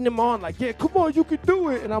aiding him on, like, yeah, come on, you can do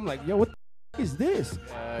it. And I'm like, yo, what the is this?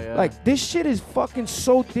 Like, this shit is fucking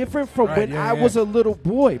so different from when I was a little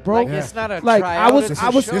boy, bro. Like, it's not a like tryout, this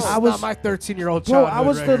is not my 13-year-old bro, childhood. I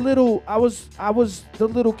was right the here. little I was the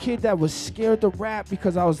little kid that was scared to rap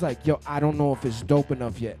because I was like, yo, I don't know if it's dope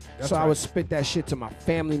enough yet. That's so I right. would spit that shit to my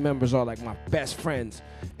family members or like my best friends.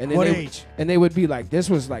 And then What they, age? And they would be like, this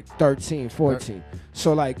was like 13, 14.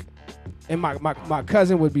 So like, and my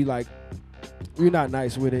cousin would be like, you're not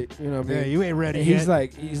nice with it, you know what I mean? Yeah, you ain't ready And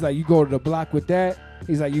yet. he's like, you go to the block with that.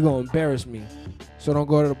 He's like, you gonna embarrass me, so don't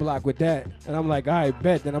go to the block with that. And I'm like, all right,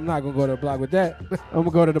 bet. Then I'm not gonna go to the block with that. I'm gonna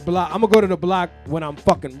go to the block. I'm gonna go to the block when I'm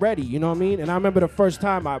fucking ready. You know what I mean? And I remember the first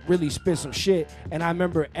time I really spit some shit, and I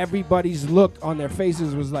remember everybody's look on their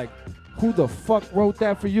faces was like, who the fuck wrote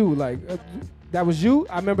that for you? Like, that was you?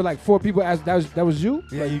 I remember like 4 people asked, that was you?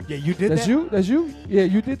 Yeah, like, you did that's that? you? That's you? Yeah,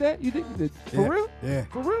 you did that? You did? For Yeah, real? yeah.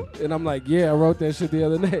 For real? And I'm like, yeah, I wrote that shit the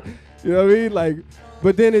other day. You know what I mean? Like,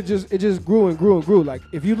 but then it just grew and grew and grew. Like,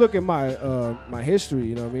 if you look at my my history,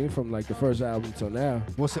 you know what I mean, from like the first album till now.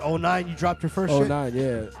 What's it? 09? You dropped your first shit? 09,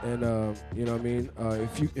 yeah. And you know what I mean?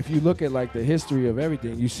 If you look at like the history of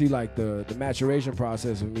everything, you see like the maturation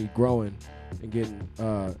process of me growing and getting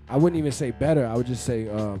I wouldn't even say better. I would just say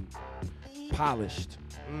polished.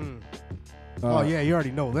 Oh yeah, you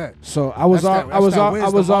already know that. So I was That's that wisdom,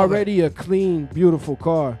 all that. already a clean, beautiful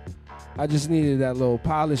car. I just needed that little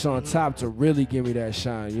polish on top to really give me that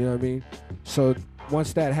shine. You know what I mean? So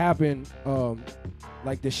once that happened,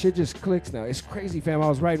 like the shit just clicks now. It's crazy, fam. I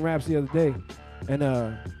was writing raps the other day, and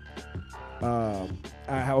I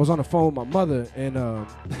was on the phone with my mother, and I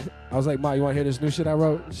was like, "Ma, you want to hear this new shit I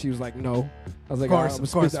wrote?" She was like, "No." I was like,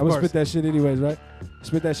 Of course, "I'm gonna spit that shit anyways, right?"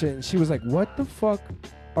 Spit that shit, and she was like, "What the fuck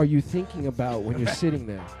are you thinking about when you're sitting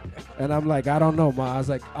there?" And I'm like, "I don't know, Ma." I was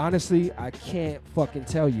like, "Honestly, I can't fucking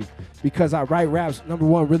tell you because I write raps, number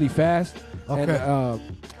one, really fast, Okay.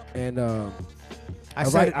 and I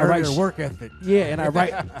said it earlier, work ethic. Yeah, and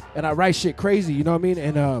I write shit crazy. You know what I mean?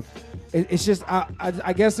 And it's just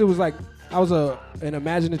I guess it was like I was an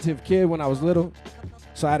imaginative kid when I was little,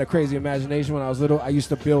 so I had a crazy imagination when I was little. I used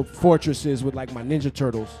to build fortresses with like my Ninja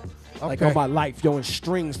Turtles. Like all my life, in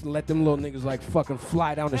strings to let them little niggas like fucking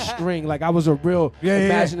fly down the string. Like I was a real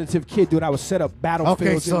imaginative kid, dude. I would set up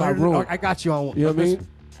battlefields in my room. I got you on one. You know what I mean?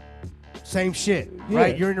 Same shit,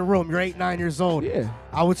 right? You're in the room. You're 8, 9 years old. Yeah.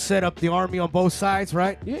 I would set up the army on both sides,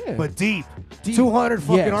 right? Yeah. But deep. 200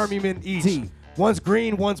 fucking army men each. Deep. One's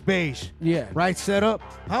green, one's beige. Yeah. Right? Set up.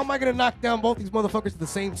 How am I going to knock down both these motherfuckers at the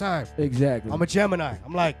same time? Exactly. I'm a Gemini.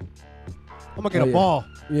 I'm like, I'm going to get a ball.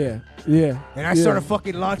 Yeah. Yeah. And I started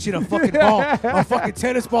fucking launching a fucking ball, a fucking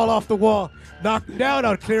tennis ball off the wall. Knock them down.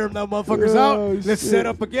 I'll clear them motherfuckers out. Let's set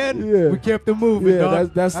up again. Yeah. We kept them moving,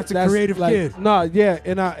 dog. That's a creative kid. No, yeah,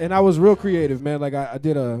 and I was real creative, man. Like I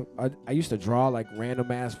used to draw like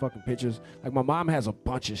random ass fucking pictures. Like my mom has a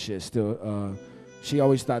bunch of shit still. She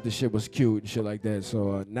always thought this shit was cute and shit like that.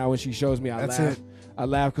 So now when she shows me, I laugh. I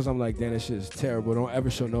laugh because I'm like, damn, that shit is terrible. Don't ever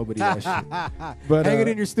show nobody that shit. But hang it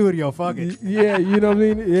in your studio, fuck it. Yeah, you know what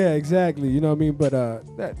I mean? Yeah, exactly. You know what I mean? But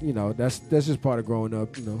that that's just part of growing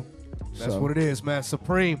up, you know. That's what it is, man.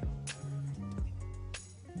 Supreme.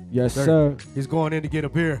 Yes, sir. He's going in to get a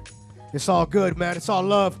beer. It's all good, man. It's all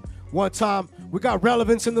love. One time, we got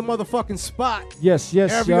Relevance in the motherfucking spot. Yes,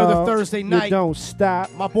 Every other Thursday night. Don't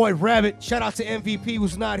stop. My boy Rabbit. Shout out to MVP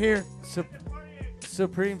who's not here.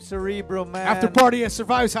 Supreme Cerebral, man. After party at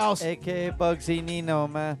Survive's house. A.K.A. Bugsy Nino,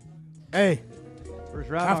 man. Hey.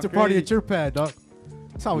 After party at your pad, dog.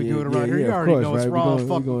 That's how we do it around here. You already know it's raw and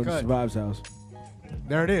fucking going cut. To Survive's house.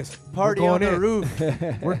 There it is. Party on the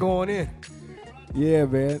roof. We're going in. Yeah,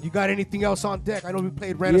 man. You got anything else on deck? I know we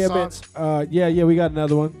played Renaissance. Yeah, man. We got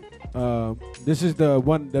another one. This is the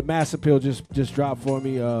one the Mass Appeal just dropped for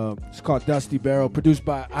me. It's called Dusty Barrel, produced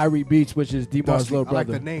by Irie Beats, which is D-Mar's little brother.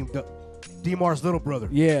 I like the name. D-Mar's little brother.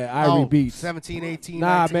 Yeah, Irie Beats. 17, 18,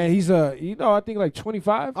 Nah, 19. man, he's I think like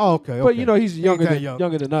 25. Oh, okay. But he's younger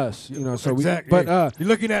than us. So exactly. But you're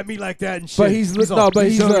looking at me like that and shit. But he's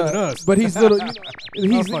younger than us. But he's little.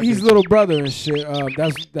 He's little brother and shit.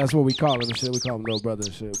 That's what we call him and shit. We call him little brother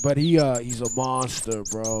and shit. But he's a monster,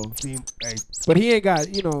 bro. But he ain't got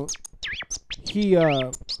he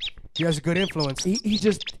has a good influence.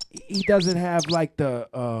 He doesn't have like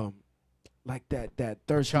the like that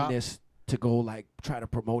thirstiness to go like try to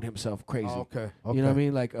promote himself crazy. Oh, okay. You know what I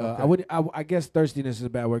mean? Like I guess thirstiness is a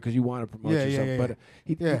bad word because you want to promote yourself. But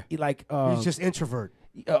he like he's just introvert.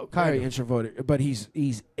 Very introverted, but he's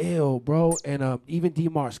ill, bro. And even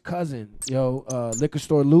D-Mar's cousin, Liquor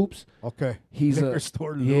Store Loops. Okay. He's Liquor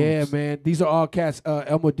Store Loops. Yeah, man. These are all cats,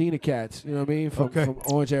 El Modena cats. You know what I mean? From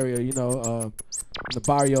Orange area. The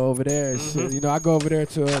barrio over there. And shit. I go over there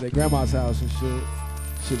to their grandma's house and shit.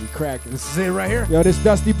 Should be cracking. This is it right here? Yo, this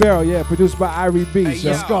Dusty Barrel, produced by Irie Beats.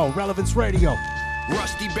 Let's go. Relevance Radio.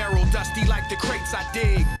 Rusty barrel, dusty like the crates I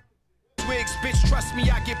dig. Wigs, bitch, trust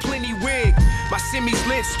me, I get plenty wig. My semis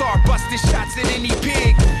lit, start busting shots at any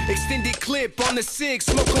pig. Extended clip on the sig,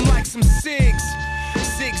 smoke them like some cigs.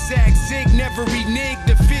 Zigzag, zig, never renege.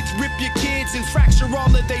 The fifth, rip your kids and fracture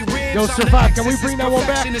all of they ribs. Yo, Survive, can we bring that one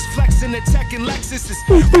back? Is flexing, attacking Lexus.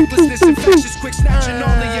 Recklessness, infectious, quick snatching all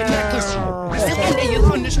of your necklace.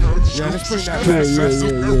 Yeah, let's bring that back.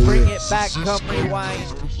 Bring it back, come rewind.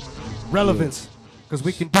 Relevance, because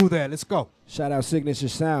we can do that. Let's go. Shout out Signature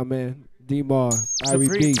Sound, man. D-Mar,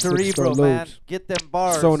 Irie Beats, Cerebral, man. Get them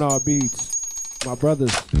bars. Sonar Beats, my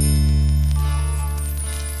brothers.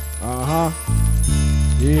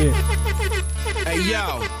 Yeah. Hey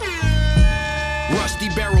yo, rusty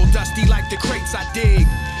barrel, dusty like the crates I dig.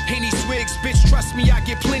 Henny swigs, bitch, trust me, I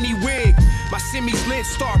get plenty wig. My semis lit,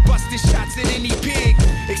 start busting shots at any pig.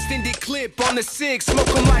 Extended clip on the sig, smoke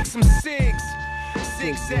them like some cigs.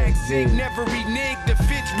 Zigzag, zig, never renege. The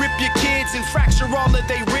fifth, rip your kids and fracture all of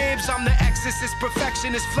they ribs. I'm the exorcist,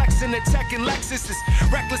 perfectionist, flexing, attacking Lexuses.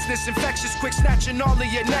 Recklessness, infectious, quick snatching all of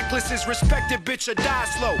your necklaces. Respected bitch or die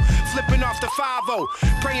slow, flipping off the 5-0.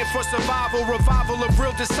 Praying for survival, revival of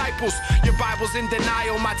real disciples. Your Bible's in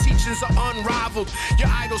denial, my teachings are unrivaled. Your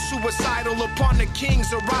idol suicidal upon the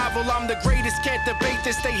king's arrival. I'm the greatest, can't debate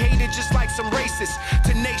this. They hate it just like some racists.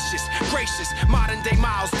 Tenacious, gracious, modern day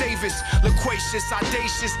Miles Davis. Loquacious,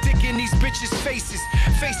 audacious, dick in these bitches' faces.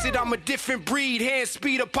 Face it, I'm a different breed. Hand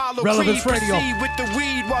speed, Apollo Relevance Creed. Radio. Proceed with the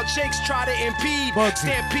weed while Jakes try to impede.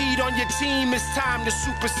 Stampede on your team, it's time to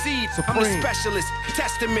supersede. I'm a specialist,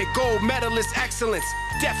 testament, gold medalist, excellence.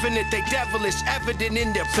 Definite, they devilish, evident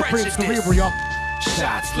in their prejudice. Cerebral, y'all.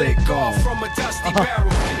 Shots lit off from a dusty barrel.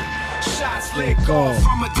 Shots lit off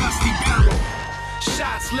from a dusty barrel.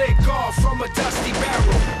 Shots lit off from a dusty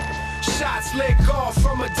barrel. Shots lit off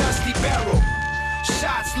from a dusty barrel.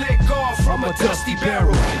 Shots lit off from a dusty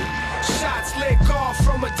barrel. Shots lit off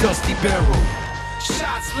from a dusty barrel.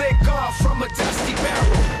 Shots lit off from a dusty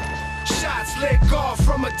barrel. Shots lit off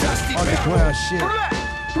from a dusty barrel. Underground shit.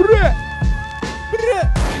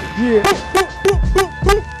 Yeah.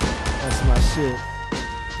 That's my shit.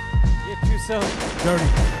 Get yourself Dirty.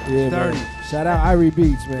 Yeah, Dirty. man. Shout out Irie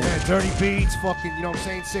Beats, man. Yeah, dirty beats, fucking, you know what I'm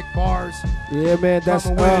saying, sick bars. Yeah, man. That's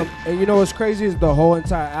Coming with it. and you know what's crazy is the whole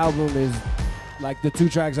entire album is like the 2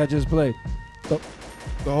 tracks I just played. The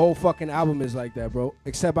whole fucking album is like that, bro.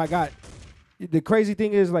 Except the crazy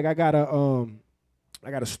thing is like I got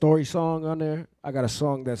a story song on there. I got a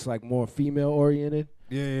song that's like more female oriented.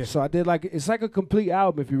 Yeah. So I did it's like a complete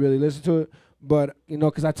album if you really listen to it. But, you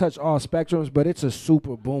know, because I touch all spectrums, but it's a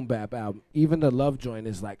super boom bap album. Even the Love Joint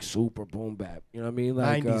is like super boom bap. You know what I mean?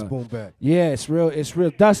 Like 90s boom bap. Yeah, it's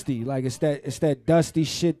real dusty. Like it's that dusty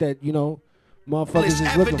shit that, you know, motherfuckers is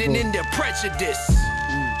looking for. Evident in their prejudice.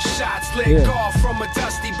 Shots lit off from a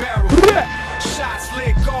dusty barrel. Shots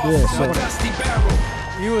lit off from a dusty barrel.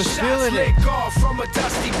 You was feeling it. Shots lit off from a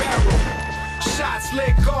dusty barrel. Shots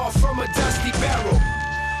lit off from a dusty barrel.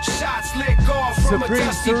 Shots lit off from a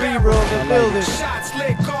dusty barrel. Shots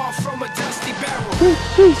lit off from a dusty barrel.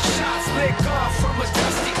 Shots lit off from a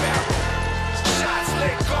dusty barrel. Shots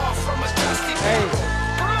lit off from a dusty barrel.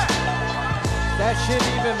 That shit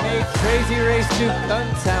even made Crazy Race do gun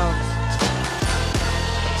sounds.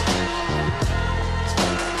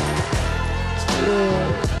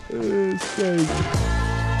 It's crazy.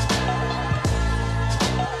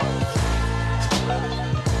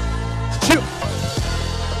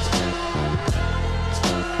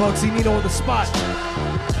 Bugsy Nino on the spot.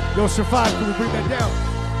 Yo, Survive, can we bring that down?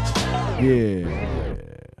 Yeah.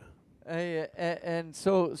 Hey, and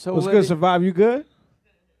so What's good, Survive? You good?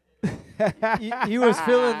 he was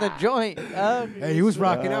feeling the joint. Hey, he was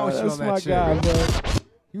rocking out with you on that shit. Guy, man.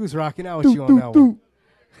 He was rocking out with you on that one.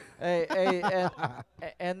 Hey,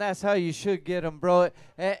 and that's how you should get them, bro.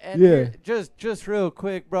 And Yeah. just real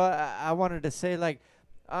quick, bro. I wanted to say, like,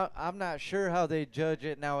 I'm not sure how they judge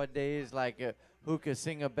it nowadays, like who could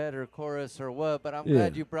sing a better chorus or what. But I'm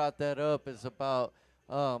glad you brought that up. It's about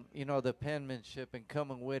you know, the penmanship and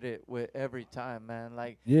coming with it with every time, man.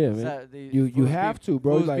 Like, yeah, man. You have to,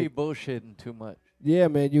 bro. Fools like be bullshitting too much. Yeah,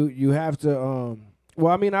 man. You have to.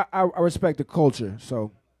 Well, I mean, I respect the culture,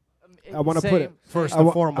 so. I want to put it first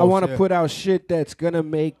and foremost. I want to put out shit that's gonna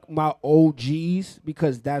make my OGs,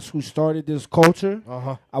 because that's who started this culture.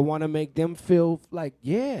 I want to make them feel like,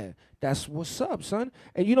 yeah, that's what's up, son.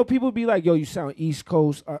 And you know, people be like, yo, you sound East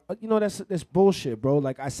Coast. You know, that's bullshit, bro.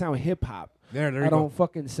 Like, I sound hip hop. There I don't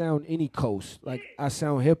fucking sound any coast. Like, I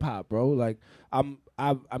sound hip hop, bro. Like, I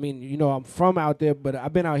mean, you know, I'm from out there, but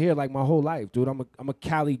I've been out here like my whole life, dude. I'm a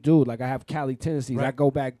Cali dude. Like, I have Cali tendencies. Right. I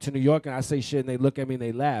go back to New York and I say shit and they look at me and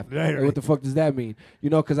they laugh. Right, Like, what the fuck does that mean? You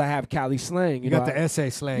know, because I have Cali slang. You know, got the essay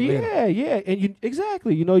slang. Yeah, yeah. And you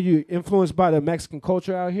exactly. You know, you influenced by the Mexican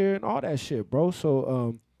culture out here and all that shit, bro.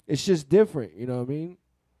 So it's just different. You know what I mean?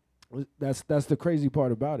 That's the crazy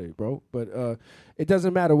part about it, bro. But it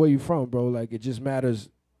doesn't matter where you're from, bro. Like, it just matters.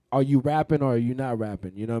 Are you rapping or are you not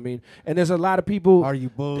rapping? You know what I mean? And there's a lot of people. Are you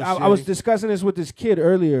bullshitting? I was discussing this with this kid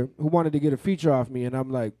earlier who wanted to get a feature off me, and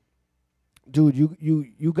I'm like, dude,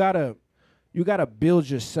 you gotta build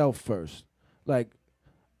yourself first. Like,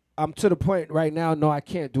 I'm to the point right now, no, I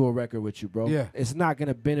can't do a record with you, bro. Yeah. It's not going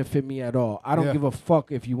to benefit me at all. I don't give a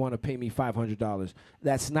fuck if you want to pay me $500.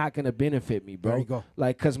 That's not going to benefit me, bro. There you go.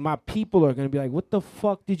 Like, because my people are going to be like, what the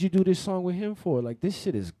fuck did you do this song with him for? Like, this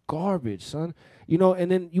shit is garbage, son. You know,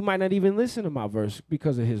 and then you might not even listen to my verse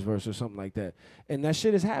because of his verse or something like that. And that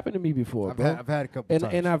shit has happened to me before, bro. I've had a couple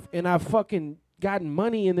times. And I've fucking gotten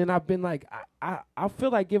money, and then I've been like, I feel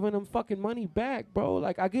like giving them fucking money back, bro.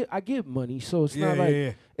 Like, I give money, so it's not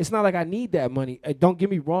like it's not like I need that money. Don't get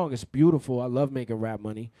me wrong, it's beautiful. I love making rap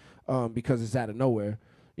money, because it's out of nowhere.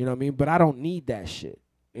 You know what I mean? But I don't need that shit.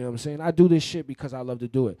 You know what I'm saying? I do this shit because I love to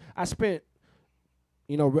do it. I spent,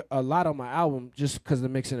 you know, a lot on my album just because the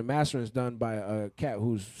mixing and mastering is done by a cat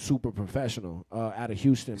who's super professional out of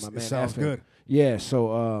Houston. My man. Sounds good. Yeah,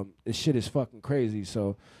 so this shit is fucking crazy.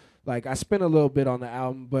 So, like, I spent a little bit on the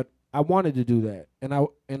album, but I wanted to do that, and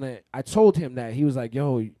I told him that. He was like,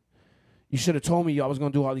 "Yo, you should have told me I was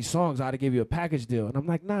gonna do all these songs. I'd have gave you a package deal." And I'm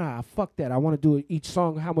like, "Nah, fuck that. I want to do each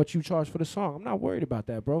song how much you charge for the song. I'm not worried about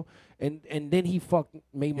that, bro." And then he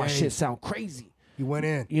made my shit sound crazy. He went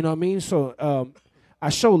in. You know what I mean? So I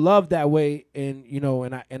show love that way, and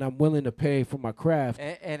and I'm willing to pay for my craft,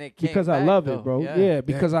 and it came because I back, love though. it, bro. Yeah.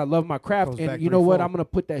 Because I love my craft, Goes and back you know what? threefold. I'm gonna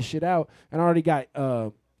put that shit out, and I already got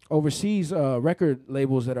overseas record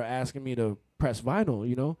labels that are asking me to press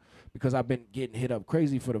vinyl, because I've been getting hit up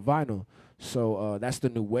crazy for the vinyl. So that's the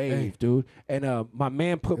new wave, dude. And my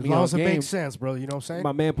man put As me long on as it game. makes sense, bro. You know what I'm saying?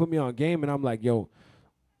 My man put me on game, and I'm like, yo,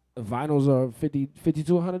 vinyls are $50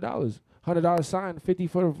 to $100. $100 sign, 50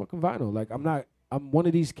 for the fucking vinyl. Like, I'm one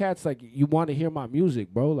of these cats, like, you want to hear my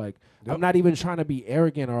music, bro. Like, I'm not even trying to be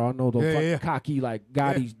arrogant or I know the fucking cocky, like,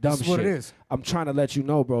 Gotti's dumb That's shit. what it is. I'm trying to let you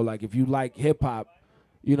know, bro, like, if you like hip-hop,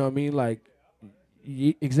 you know what I mean? Like,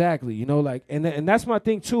 exactly, like, and that's my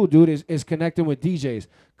thing, too, dude, is connecting with DJs.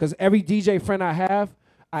 Because every DJ friend I have,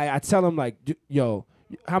 I tell them, like, yo,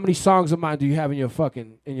 how many songs of mine do you have in your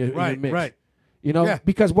mix? Right.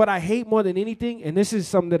 Because what I hate more than anything, and this is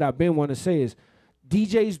something that I've been wanting to say, is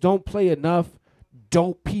DJs don't play enough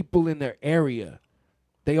dope people in their area.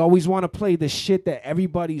 They always want to play the shit that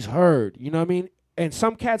everybody's heard. You know what I mean? And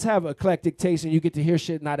some cats have eclectic taste, and you get to hear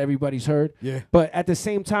shit not everybody's heard. Yeah. But at the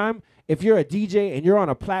same time, if you're a DJ and you're on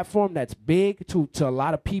a platform that's big to a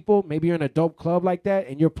lot of people, maybe you're in a dope club like that,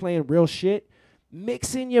 and you're playing real shit,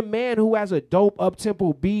 mix in your man who has a dope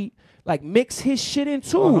up-tempo beat. Like, mix his shit in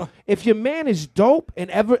too. If your man is dope and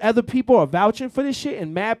other people are vouching for this shit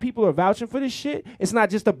and mad people are vouching for this shit, it's not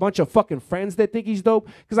just a bunch of fucking friends that think he's dope.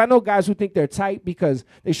 Because I know guys who think they're tight because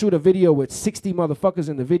they shoot a video with 60 motherfuckers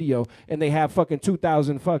in the video and they have fucking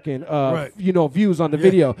 2,000 fucking views on the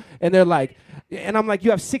video. And they're like, and I'm like,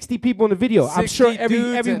 you have 60 people in the video. I'm sure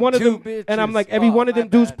every one of them, and I'm like, every one of them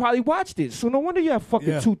dudes probably watched it. So no wonder you have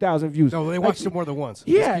fucking 2,000 views. No, they watched it more than once.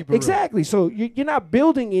 Yeah, exactly. So you're not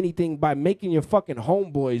building anything by making your fucking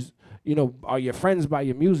homeboys, or your friends by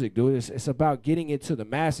your music, dude. It's about getting it to the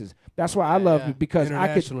masses. That's why I love it, because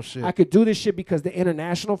I could do this shit because the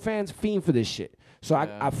international fans fiend for this shit. So I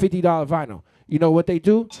 $50 vinyl. You know what they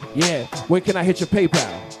do? Yeah. When can I hit your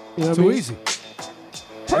PayPal? You know what I mean? Easy.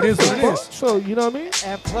 It is what it is. So, you know what I mean?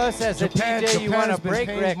 And plus, as a DJ, you want to break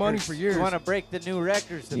records. Money for years. You want to break the new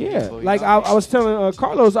records to Yeah. people. Like, I was telling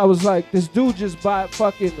Carlos, I was like, this dude just bought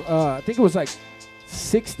fucking, I think it was like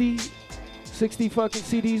 60 fucking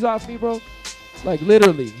CDs off me, bro. Like,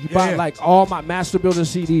 literally. He bought, like, all my Master Builder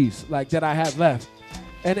CDs, like, that I had left.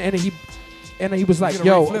 And he was like,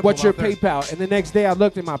 yo, what's your PayPal? And the next day I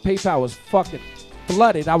looked and my PayPal was fucking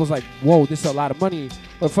flooded. I was like, whoa, this is a lot of money.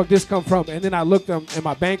 Where the fuck this come from? And then I looked and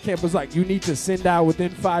my bank camp was like, you need to send out within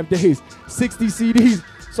 5 days 60 CDs.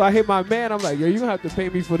 So I hit my man. I'm like, yo, you gonna have to pay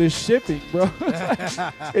me for this shipping, bro.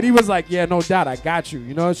 And he was like, yeah, no doubt, I got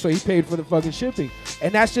you. So he paid for the fucking shipping.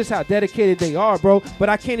 And that's just how dedicated they are, bro. But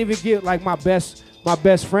I can't even get like my best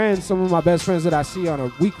friends, some of my best friends that I see on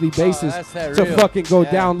a weekly basis to fucking go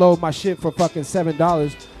download my shit for fucking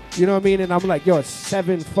 $7. You know what I mean? And I'm like, yo, it's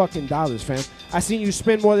 $7 fucking dollars, fam. I seen you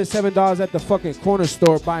spend more than $7 at the fucking corner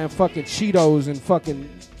store buying fucking Cheetos and fucking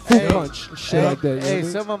fruit punch and shit like that. Hey,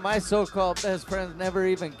 some of my so-called best friends never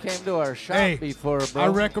even came to our shop before, bro. I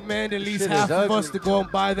recommend at least half of us to go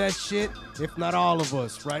and buy that shit, if not all of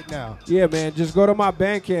us, right now. Yeah, man. Just go to my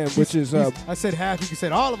Bandcamp, which is... I said half. You can say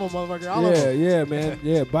all of them, motherfucker. All of them. Yeah, man.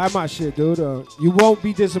 Yeah, buy my shit, dude. You won't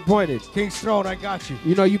be disappointed. King's Throne, I got you.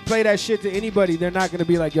 You play that shit to anybody, they're not going to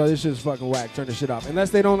be like, yo, this shit's fucking whack. Turn the shit off. Unless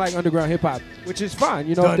they don't like underground hip-hop, which is fine.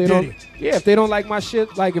 If they don't... Yeah, if they don't like my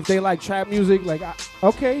shit, like if they like trap music, like,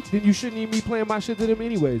 okay, then you shouldn't even be playing my shit to them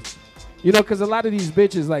anyways. Because a lot of these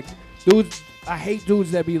bitches, like, dudes, I hate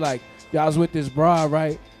dudes that be like, yo, I was with this broad,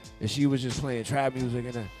 right? And she was just playing trap music,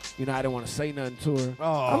 and I didn't want to say nothing to her.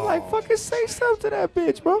 Oh. I'm like, fucking say something to that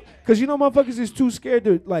bitch, bro. Because motherfuckers is too scared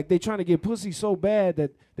to, like, they trying to get pussy so bad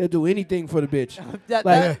that they'll do anything for the bitch.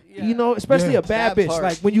 Especially a bad bitch. Part.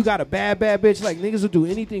 Like, when you got a bad bitch, like, niggas will do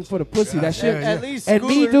anything for the pussy. That shit. At least and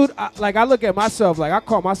me, dude, I look at myself, like, I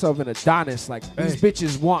call myself an Adonis. Like, these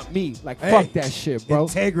bitches want me. Like, fuck that shit, bro.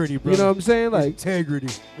 Integrity, bro. You know what I'm saying? Like,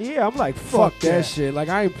 integrity. Yeah, I'm like, fuck that shit. Like,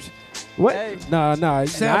 I ain't... What? Hey. Nah. I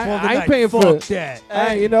ain't paying Fuck for that.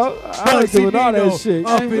 I ain't doing all that shit.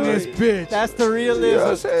 Up in this bitch. That's the realism. You know what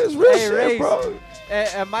I'm saying? It's real shit, Race, bro.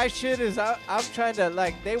 And my shit is, I'm trying to,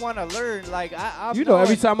 like, they want to learn. Like, I'm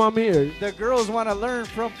every time I'm here. The girls want to learn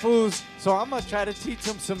from fools, so I'm going to try to teach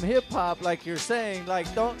them some hip-hop, like you're saying.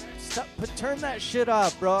 Like, don't stop, turn that shit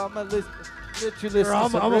off, bro. I'm going to let you listen to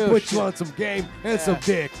some I'm going to put you on some game and some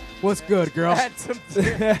dick. What's good, girl? And some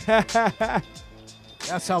dick.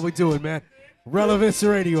 That's how we do it, man. Relevance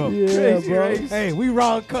Radio. Yeah, bro. Hey, we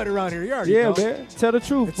raw and cut around here. You already know. Man. Tell the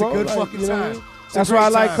truth, it's bro. It's a good fucking time. That's why I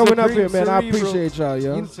like coming up here, man. I appreciate y'all,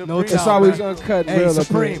 yo. No It's doubt, always man. uncut, Hey, real up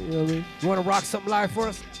Supreme. here, you know what I mean? You want to rock something live for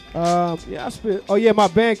us? Yeah, I spit. Oh yeah, my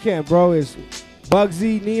Bandcamp, bro, is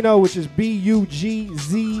Bugsy Nino, which is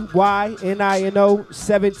BUGZYNINO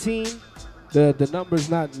 17. The number's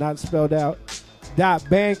not spelled out.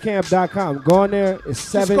 .bandcamp.com. Go on there. It's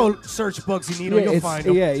 7. Just go search Bugsy Nino. You'll find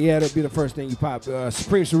him. Yeah, that'll be the first thing you pop.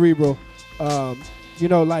 Supreme Cerebral. You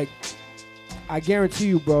know, like, I guarantee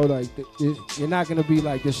you, bro, like, you're not gonna be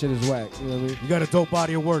like, this shit is whack. You know what I mean? You got a dope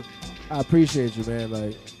body of work. I appreciate you, man.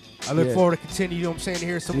 Like, I look forward to continue, you know what I'm saying, to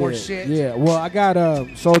hear some more shit. Yeah, well, I got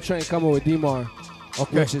Soul Train coming with D-Mar,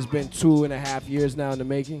 Okay. which has been 2.5 years now in the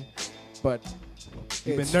making. But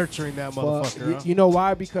you've been nurturing that motherfucker, huh? You know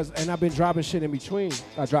why? Because, and I've been dropping shit in between.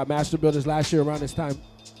 I dropped Master Builders last year around this time.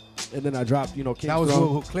 And then I dropped, you know, King's That was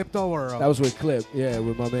Throne. with Clipto or? That was with Clip, yeah,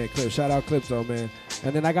 with my man Clip. Shout out Clipto, man.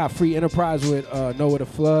 And then I got Free Enterprise with Noah the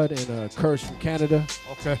Flood and Curse from Canada.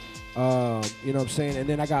 Okay. You know what I'm saying? And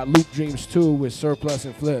then I got Loop Dreams 2 with Surplus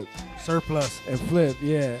and Flip. Surplus. And Flip,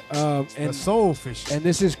 yeah. And the Soulfish. And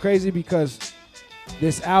this is crazy because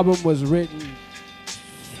this album was written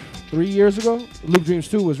 3 years ago. Loop Dreams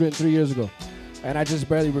 2 was written 3 years ago. And I just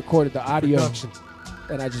barely recorded the audio. Production.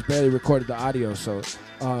 So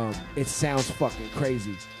it sounds fucking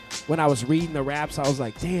crazy. When I was reading the raps, I was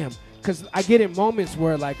like, damn. Because I get in moments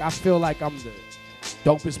where, like, I feel like I'm the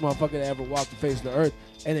dopest motherfucker that ever walked the face of the earth,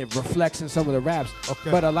 and it reflects in some of the raps.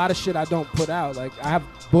 Okay. But a lot of shit I don't put out. Like, I have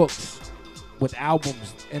books with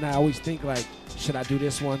albums, and I always think, like, should I do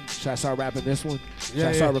this one? Should I start rapping this one? Should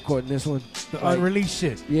I start recording this one? The like, unreleased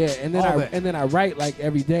shit. Yeah, and then I write, like,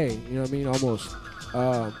 every day. You know what I mean? Almost.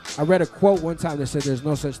 I read a quote one time that said there's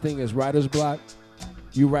no such thing as writer's block.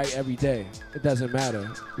 You write every day. It doesn't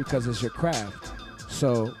matter because it's your craft.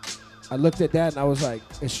 So I looked at that and I was like,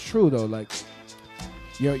 it's true though. Like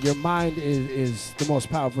your mind is the most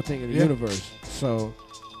powerful thing in the universe. So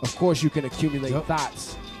of course you can accumulate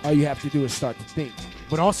thoughts. All you have to do is start to think.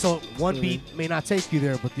 But also, one beat may not take you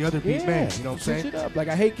there, but the other beat may. You know what I'm saying? Switch it up. Like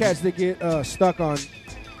I hate cats that get stuck on,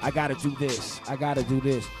 I gotta do this. I gotta do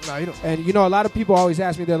this. No, you don't. And you know, a lot of people always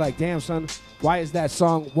ask me, they're like, damn son, why is that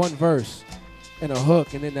song one verse and a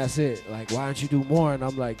hook and then that's it? Like, why don't you do more? And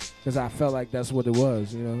I'm like, because I felt like that's what it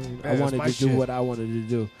was. You know, I wanted to do what I wanted to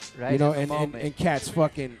do. Right. You know, in the and cats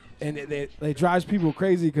fucking, and it drives people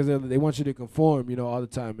crazy because they want you to conform, you know, all the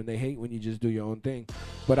time, and they hate when you just do your own thing.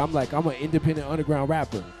 But I'm like, I'm an independent underground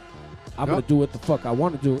rapper. I'm gonna do what the fuck I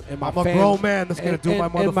want to do, and I'm a grown man that's gonna do my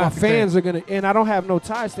motherfucking and my fans thing. are gonna, and I don't have no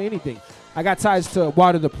ties to anything. I got ties to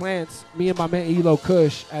Water the Plants. Me and my man Elo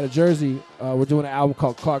Kush out of Jersey, we're doing an album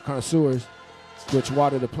called Clark Connoisseurs, which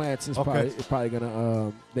Water the Plants is probably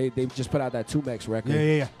gonna. They just put out that 2Mex record.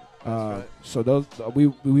 Yeah. So those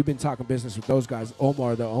we've been talking business with those guys.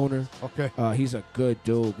 Omar, the owner. Okay. He's a good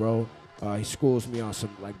dude, bro. He schools me on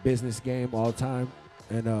some like business game all the time.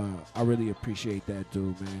 And I really appreciate that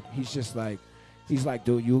dude, man. He's like,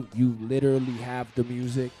 dude, you literally have the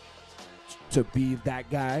music to be that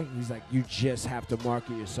guy. He's like, you just have to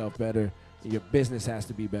market yourself better. Your business has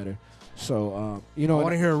to be better. So, you know. I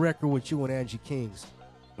want to hear a record with you and Angie Kings.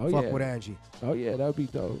 Fuck with Angie. Oh, yeah, that would be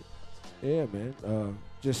dope. Yeah, man.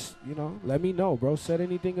 Just, you know, let me know, bro. Set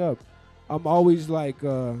anything up. I'm always, like,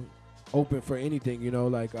 open for anything, you know.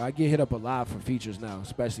 Like, I get hit up a lot for features now,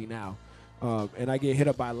 especially now. And I get hit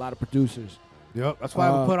up by a lot of producers. Yep, that's why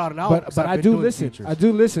I haven't put out an album. But I do listen. Features. I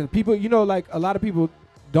do listen. People, you know, like a lot of people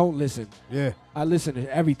don't listen. Yeah. I listen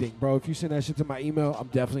to everything, bro. If you send that shit to my email, I'm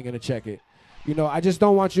definitely going to check it. You know, I just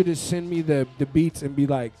don't want you to send me the beats and be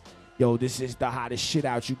like, yo, this is the hottest shit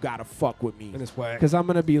out. You got to fuck with me. And it's whack. Because I'm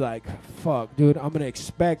going to be like, fuck, dude. I'm going to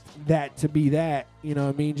expect that to be that. You know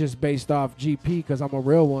what I mean? Just based off GP because I'm a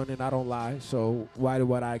real one and I don't lie. So why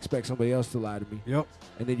would I expect somebody else to lie to me? Yep.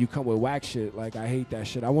 And then you come with whack shit. Like, I hate that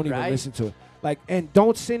shit. I won't even listen to it. Like, and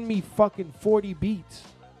don't send me fucking 40 beats.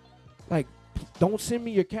 Like, don't send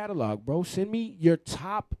me your catalog, bro. Send me your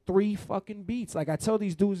top 3 fucking beats. Like, I tell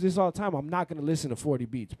these dudes this all the time. I'm not going to listen to 40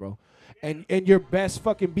 beats, bro. And your best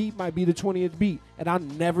fucking beat might be the 20th beat. And I'll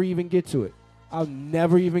never even get to it. I'll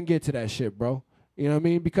never even get to that shit, bro. You know what I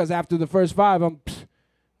mean? Because after the first 5, I'm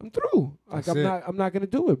through. Like, I'm not going to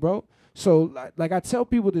do it, bro. So, like I tell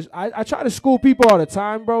people this. I try to school people all the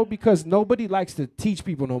time, bro, because nobody likes to teach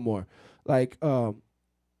people no more. Like,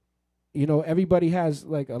 you know, everybody has,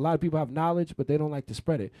 like, a lot of people have knowledge, but they don't like to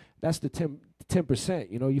spread it. That's the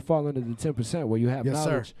 10%. You know, you fall into the 10% where you have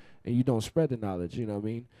knowledge and you don't spread the knowledge, you know what I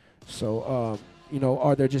mean? So, you know,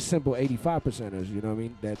 or they're just simple 85%ers, you know what I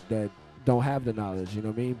mean, that don't have the knowledge, you know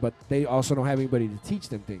what I mean? But they also don't have anybody to teach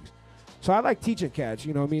them things. So I like teaching cats,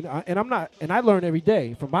 you know what I mean? And I learn every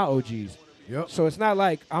day from my OGs. Yep. So it's not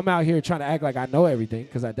like I'm out here trying to act like I know everything,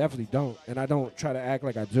 because I definitely don't, and I don't try to act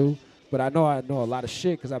like I do. But I know a lot of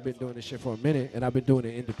shit because I've been doing this shit for a minute, and I've been doing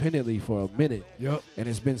it independently for a minute. Yep. And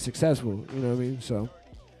it's been successful. You know what I mean? So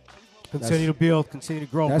continue to build, continue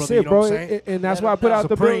to grow. That's brother, it, you know bro. What I'm saying? And that's why I put out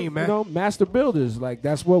the Supreme, you know, master builders. Like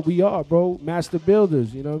that's what we are, bro. Master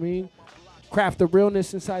builders. You know what I mean? Craft the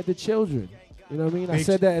realness inside the children. You know what I mean? I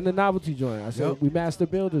said that in the novelty joint. I said we master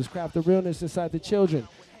builders, craft the realness inside the children.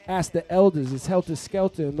 Ask the elders. It's helter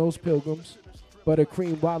skelter in those pilgrims.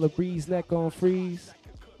 Buttercream, Walla Breeze, neck on freeze.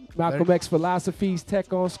 Malcolm X philosophies,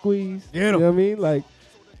 tech on squeeze. You know what I mean? Like,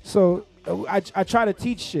 so I try to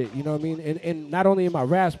teach shit, you know what I mean? And not only in my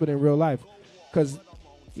raps, but in real life. Because,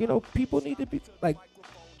 you know, people need to be, like,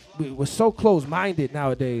 we're so close-minded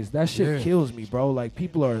nowadays. That shit kills me, bro. Like,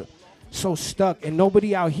 people are so stuck. And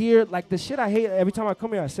nobody out here, like, the shit I hate, every time I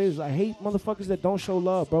come here, I say this, I hate motherfuckers that don't show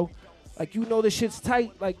love, bro. Like, you know this shit's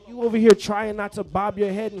tight. Like, you over here trying not to bob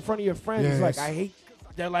your head in front of your friends. Like, I hate,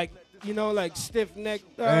 they're like, you know, like stiff neck.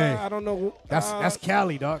 I don't know. That's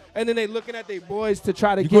Cali, dog. And then they looking at their boys to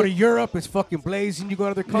try to you get. go to Europe, it's fucking blazing. You go to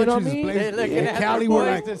other countries, You know what I it's mean? blazing. They looking at Cali, their we're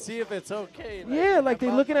boys like, to see if it's okay. Yeah, like they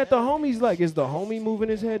looking at the homies. Like, is the homie moving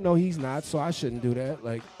his head? No, he's not. So I shouldn't do that.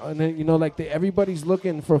 Like, and then you know, like everybody's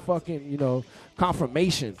looking for fucking, you know,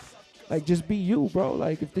 confirmation. Like, just be you, bro.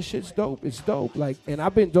 Like, if this shit's dope, it's dope. Like, and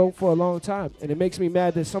I've been dope for a long time, and it makes me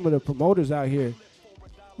mad that some of the promoters out here,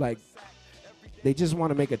 like, they just want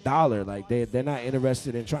to make $1. Like, they're not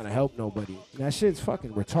interested in trying to help nobody. And that shit's fucking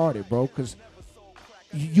retarded, bro. Because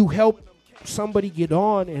you help somebody get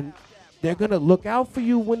on, and they're going to look out for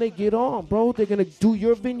you when they get on, bro. They're going to do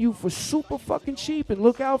your venue for super fucking cheap and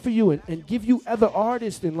look out for you and give you other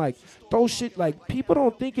artists and, like, throw shit. Like, people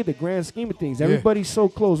don't think of the grand scheme of things. Everybody's so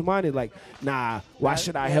close-minded. Like, nah, why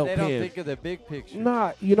should I help him? They don't think of the big picture.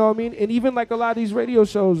 Nah, you know what I mean? And even, like, a lot of these radio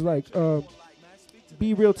shows, like,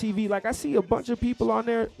 Be Real TV, like I see a bunch of people on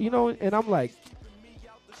there, you know, and I'm like,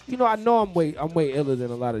 you know, I know I'm way iller than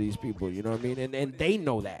a lot of these people, you know what I mean? And they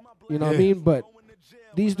know that, you know what I mean? But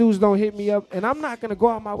these dudes don't hit me up, and I'm not gonna go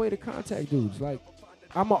out my way to contact dudes. Like,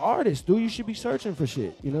 I'm an artist, dude. You should be searching for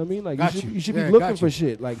shit, you know what I mean? Like, you should be looking for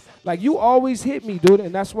shit. Like you always hit me, dude,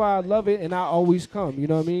 and that's why I love it, and I always come, you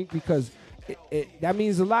know what I mean? Because that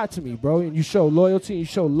means a lot to me, bro. And you show loyalty, you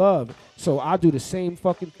show love. So I'll do the same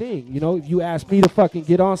fucking thing. You know, if you ask me to fucking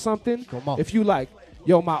get on something, if you like,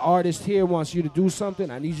 yo, my artist here wants you to do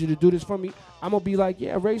something, I need you to do this for me, I'm gonna be like,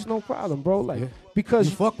 yeah, Ray's no problem, bro. Like, because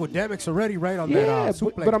you fuck with Demix already, right on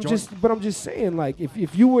that. But I'm just saying, like,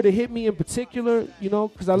 if you were to hit me in particular, you know,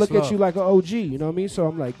 because I look at you like an OG, you know what I mean? So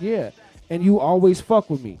I'm like, yeah, and you always fuck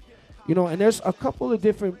with me, you know. And there's a couple of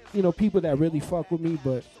different, you know, people that really fuck with me,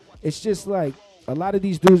 but it's just like a lot of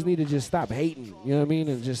these dudes need to just stop hating, you know what I mean,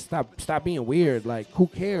 and just stop being weird. Like, who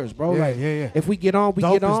cares, bro? If we get on, we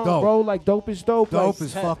get on, bro. Like, dope is dope. Dope like,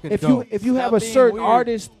 is fucking dope. If you have a certain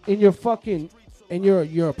artist in your fucking, and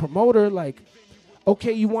you're a promoter, like,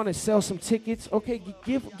 okay, you want to sell some tickets, okay,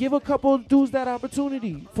 give a couple of dudes that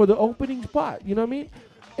opportunity for the opening spot, you know what I mean,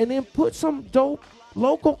 and then put some dope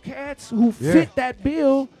local cats who fit that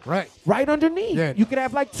bill right underneath. Yeah. You could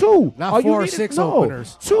have like 2. Not 4 or 6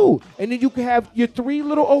 openers. 2. And then you could have your 3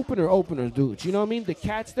 little openers, dudes. You know what I mean? The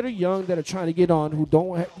cats that are young, that are trying to get on, who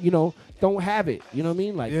don't have it. You know what I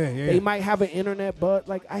mean? Like, they might have an internet, but,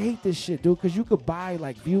 like, I hate this shit, dude, because you could buy,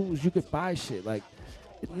 like, views. You could buy shit. Like,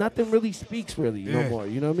 nothing really speaks really no more.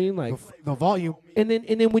 You know what I mean? Like, the volume. And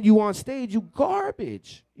then when you on stage, you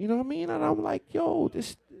garbage. You know what I mean? And I'm like, yo,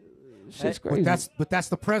 this shit's crazy. But that's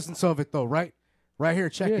the presence of it, though, right? Right here,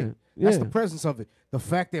 check it. That's the presence of it. The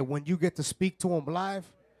fact that when you get to speak to them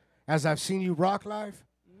live, as I've seen you rock live,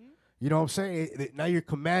 you know what I'm saying? Now you're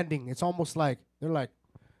commanding. It's almost like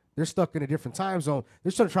they're stuck in a different time zone.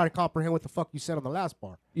 They're still trying to comprehend what the fuck you said on the last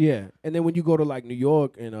bar. Yeah, and then when you go to like New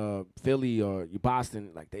York and Philly or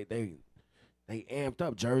Boston, like they amped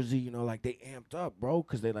up. Jersey, you know, like they amped up, bro,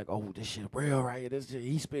 because they like, oh, this shit real, right? This shit,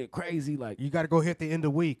 he spit crazy. Like, you got to go hit the end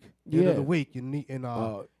of the week. End of the week in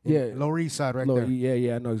Lower East Side there.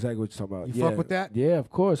 Yeah, I know exactly what you're talking about. You fuck with that? Yeah, of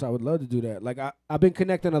course. I would love to do that. Like, I've been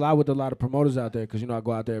connecting a lot with a lot of promoters out there because, you know, I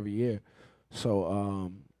go out there every year. So,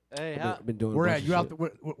 hey, I've been doing. Where at? You out there?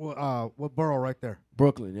 What borough right there?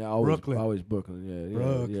 Brooklyn. Yeah, always Brooklyn.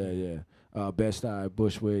 Yeah. Bed-Stuy,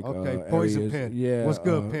 Bushwick. Okay, Poison areas. Pen. Yeah. What's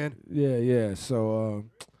good, Pen? Yeah. So,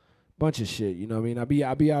 bunch of shit. You know what I mean?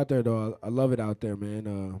 I be out there though. I love it out there,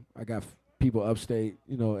 man. I got people upstate.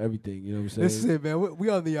 You know everything. You know what I'm saying? This is it, man. We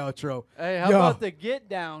on the outro. Hey, how about the get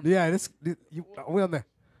down? Yeah, we on there.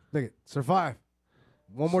 Look it. Survive.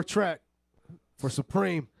 One more track for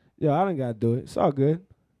Supreme. Yeah, I done got to do it. It's all good.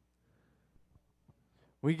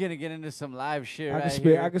 We're gonna get into some live shit I right can spit.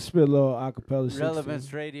 here. I can spit a little acapella shit.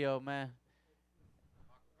 Relevance Radio, man.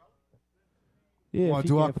 Yeah, Want if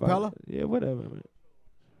to you do can't find acapella? it. Yeah, whatever. Man.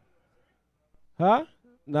 Huh?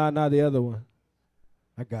 Nah, the other one.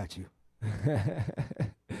 I got you.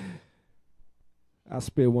 I'll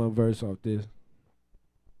spit one verse off this.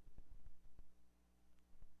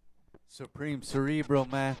 Supreme Cerebral,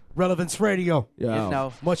 man. Relevance Radio. Yeah. You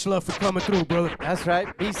know. Much love for coming through, brother. That's right.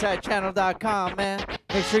 BSidechannel.com, man.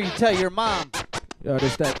 Make sure you tell your mom. Yo,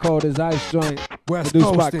 this that cold as ice joint. West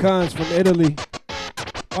Produced by Coastin'. Cons from Italy.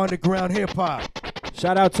 Underground hip hop.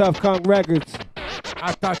 Shout out Tough Conk Records.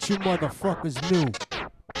 I thought you motherfuckers knew.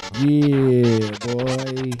 Yeah,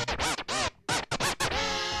 boy.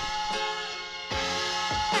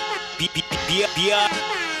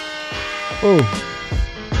 Oh.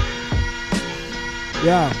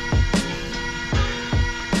 Yeah.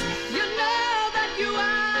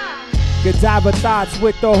 Godiva thoughts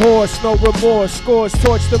with the horse, no remorse. Scores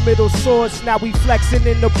torch the middle source. Now we flexing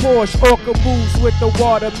in the Porsche. Orca moves with the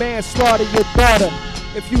water. Manslaughter your daughter.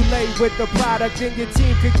 If you lay with the product, then your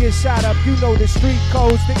team could get shot up. You know the street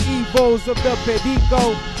codes, the evils of the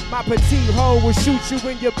Perico. My petite hoe will shoot you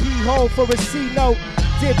in your pee hole for a C-note.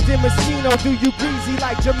 Dipped in Moschino, do you greasy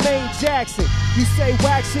like Jermaine Jackson? You say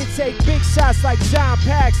wax shit, take big shots like John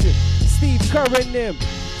Paxson. Steve Kerr and them.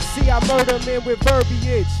 See, I murder men with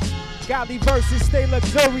verbiage. Godly verses stay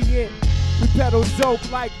luxuriant. We pedal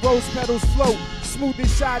dope like rose petals float. Smooth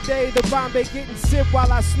as Sade, the Bombay getting sipped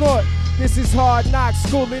while I snort. This is hard knocks,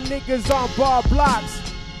 schooling niggas on bar blocks.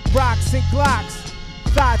 Rocks and Glocks,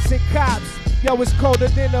 thoughts and cops. Yo, it's colder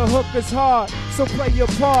than a hooker's heart, so play your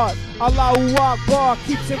part. Allahu Akbar,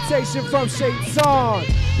 keep temptation from Shaitan.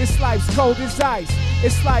 This life's cold as ice,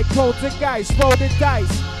 it's like poltergeist. Roll the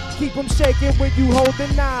dice, keep them shaking when you hold the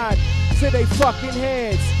nine to they fucking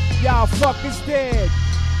heads. Y'all fuckers dead.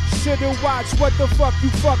 Should've watched what the fuck you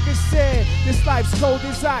fucking said. This life's cold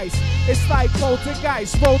as ice, it's like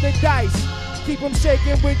poltergeist. Roll the dice, keep them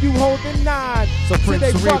shaking when you hold the nine to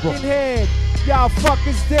they fucking head. Y'all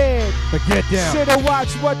fuckers dead. But get down. Should've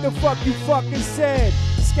watched what the fuck you fucking said.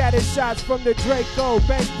 Scattered shots from the Draco,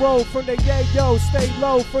 bankroll from the Yayo. Stay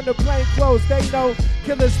low from the plain clothes, they know.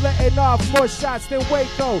 Killers letting off more shots than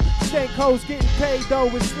Waco. Stank hoes getting paid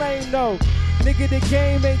though, it's lame though. Nigga, the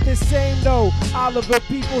game ain't the same though. Oliver,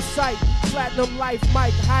 people sight, platinum life,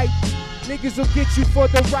 Mike hype. Niggas will get you for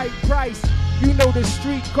the right price. You know the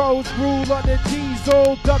street codes rule on the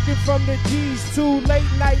diesel. Ducking from the G's too. Late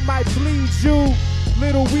night might bleed you.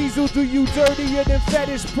 Little weasel, do you dirtier than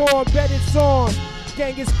fetish porn? Bet it's on.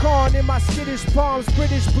 Genghis Khan in my skittish palms,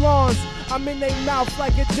 British blondes. I'm in their mouth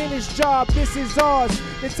like a dentist job. This is ours.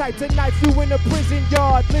 The type to knife you in a prison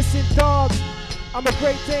yard. Listen, dog. I'm a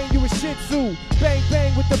Great Dane, you a Shih Tzu. Bang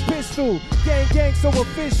bang with the pistol. Gang gang so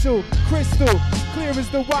official. Crystal, clear as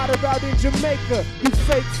the water out in Jamaica. You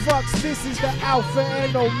fake fucks, this is the Alpha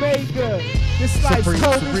and Omega. This life's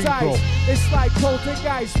cold as ice. It's like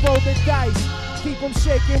poltergeist. Roll the dice. Keep them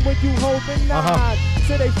shaking when you hold the nine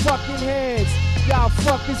to they fucking heads. Y'all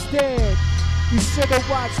fuckers dead. You should've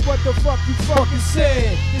watched what the fuck you fucking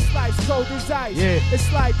said. This life's cold as ice. Yeah.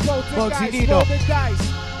 It's like poltergeist. Roll the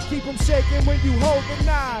dice. Keep them shaking when you hold the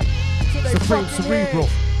nine to they Supreme fucking Cerebral.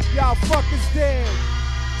 heads. Y'all fuckers dead.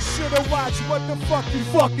 Should've watched what the fuck you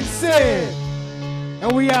fucking said.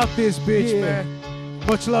 And we out this bitch, Yeah. man.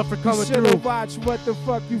 Much love for coming You through. should've watched what the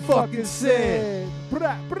fuck you fucking said.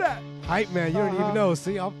 Brah. Hype, man. You don't even know.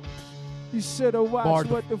 See, I'm You should've watched Barred.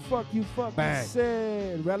 what the fuck you fucking Bang.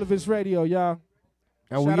 said. Relevance Radio, y'all.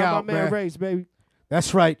 and Shout we out out, my man man. Race, baby.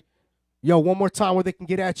 That's right. Yo, one more time where they can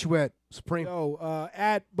get at you at Supreme. Yo,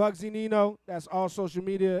 at Bugsy Nino. That's all social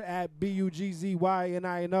media at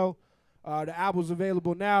BUGZYNINO. The album's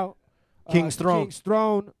available now. King's Throne. King's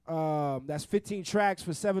Throne. That's 15 tracks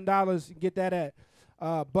for $7. You can get that at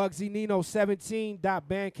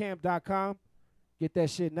BugsyNino17.bandcamp.com. Get that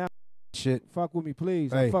shit now. Shit. Fuck with me,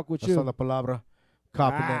 please. Hey, I fuck with that's you. on la palabra.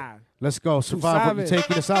 Copy Ah. that. Let's go. Survivor, you sabes.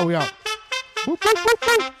 taking us out. We out. Boop, boop, boop,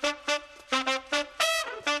 boop.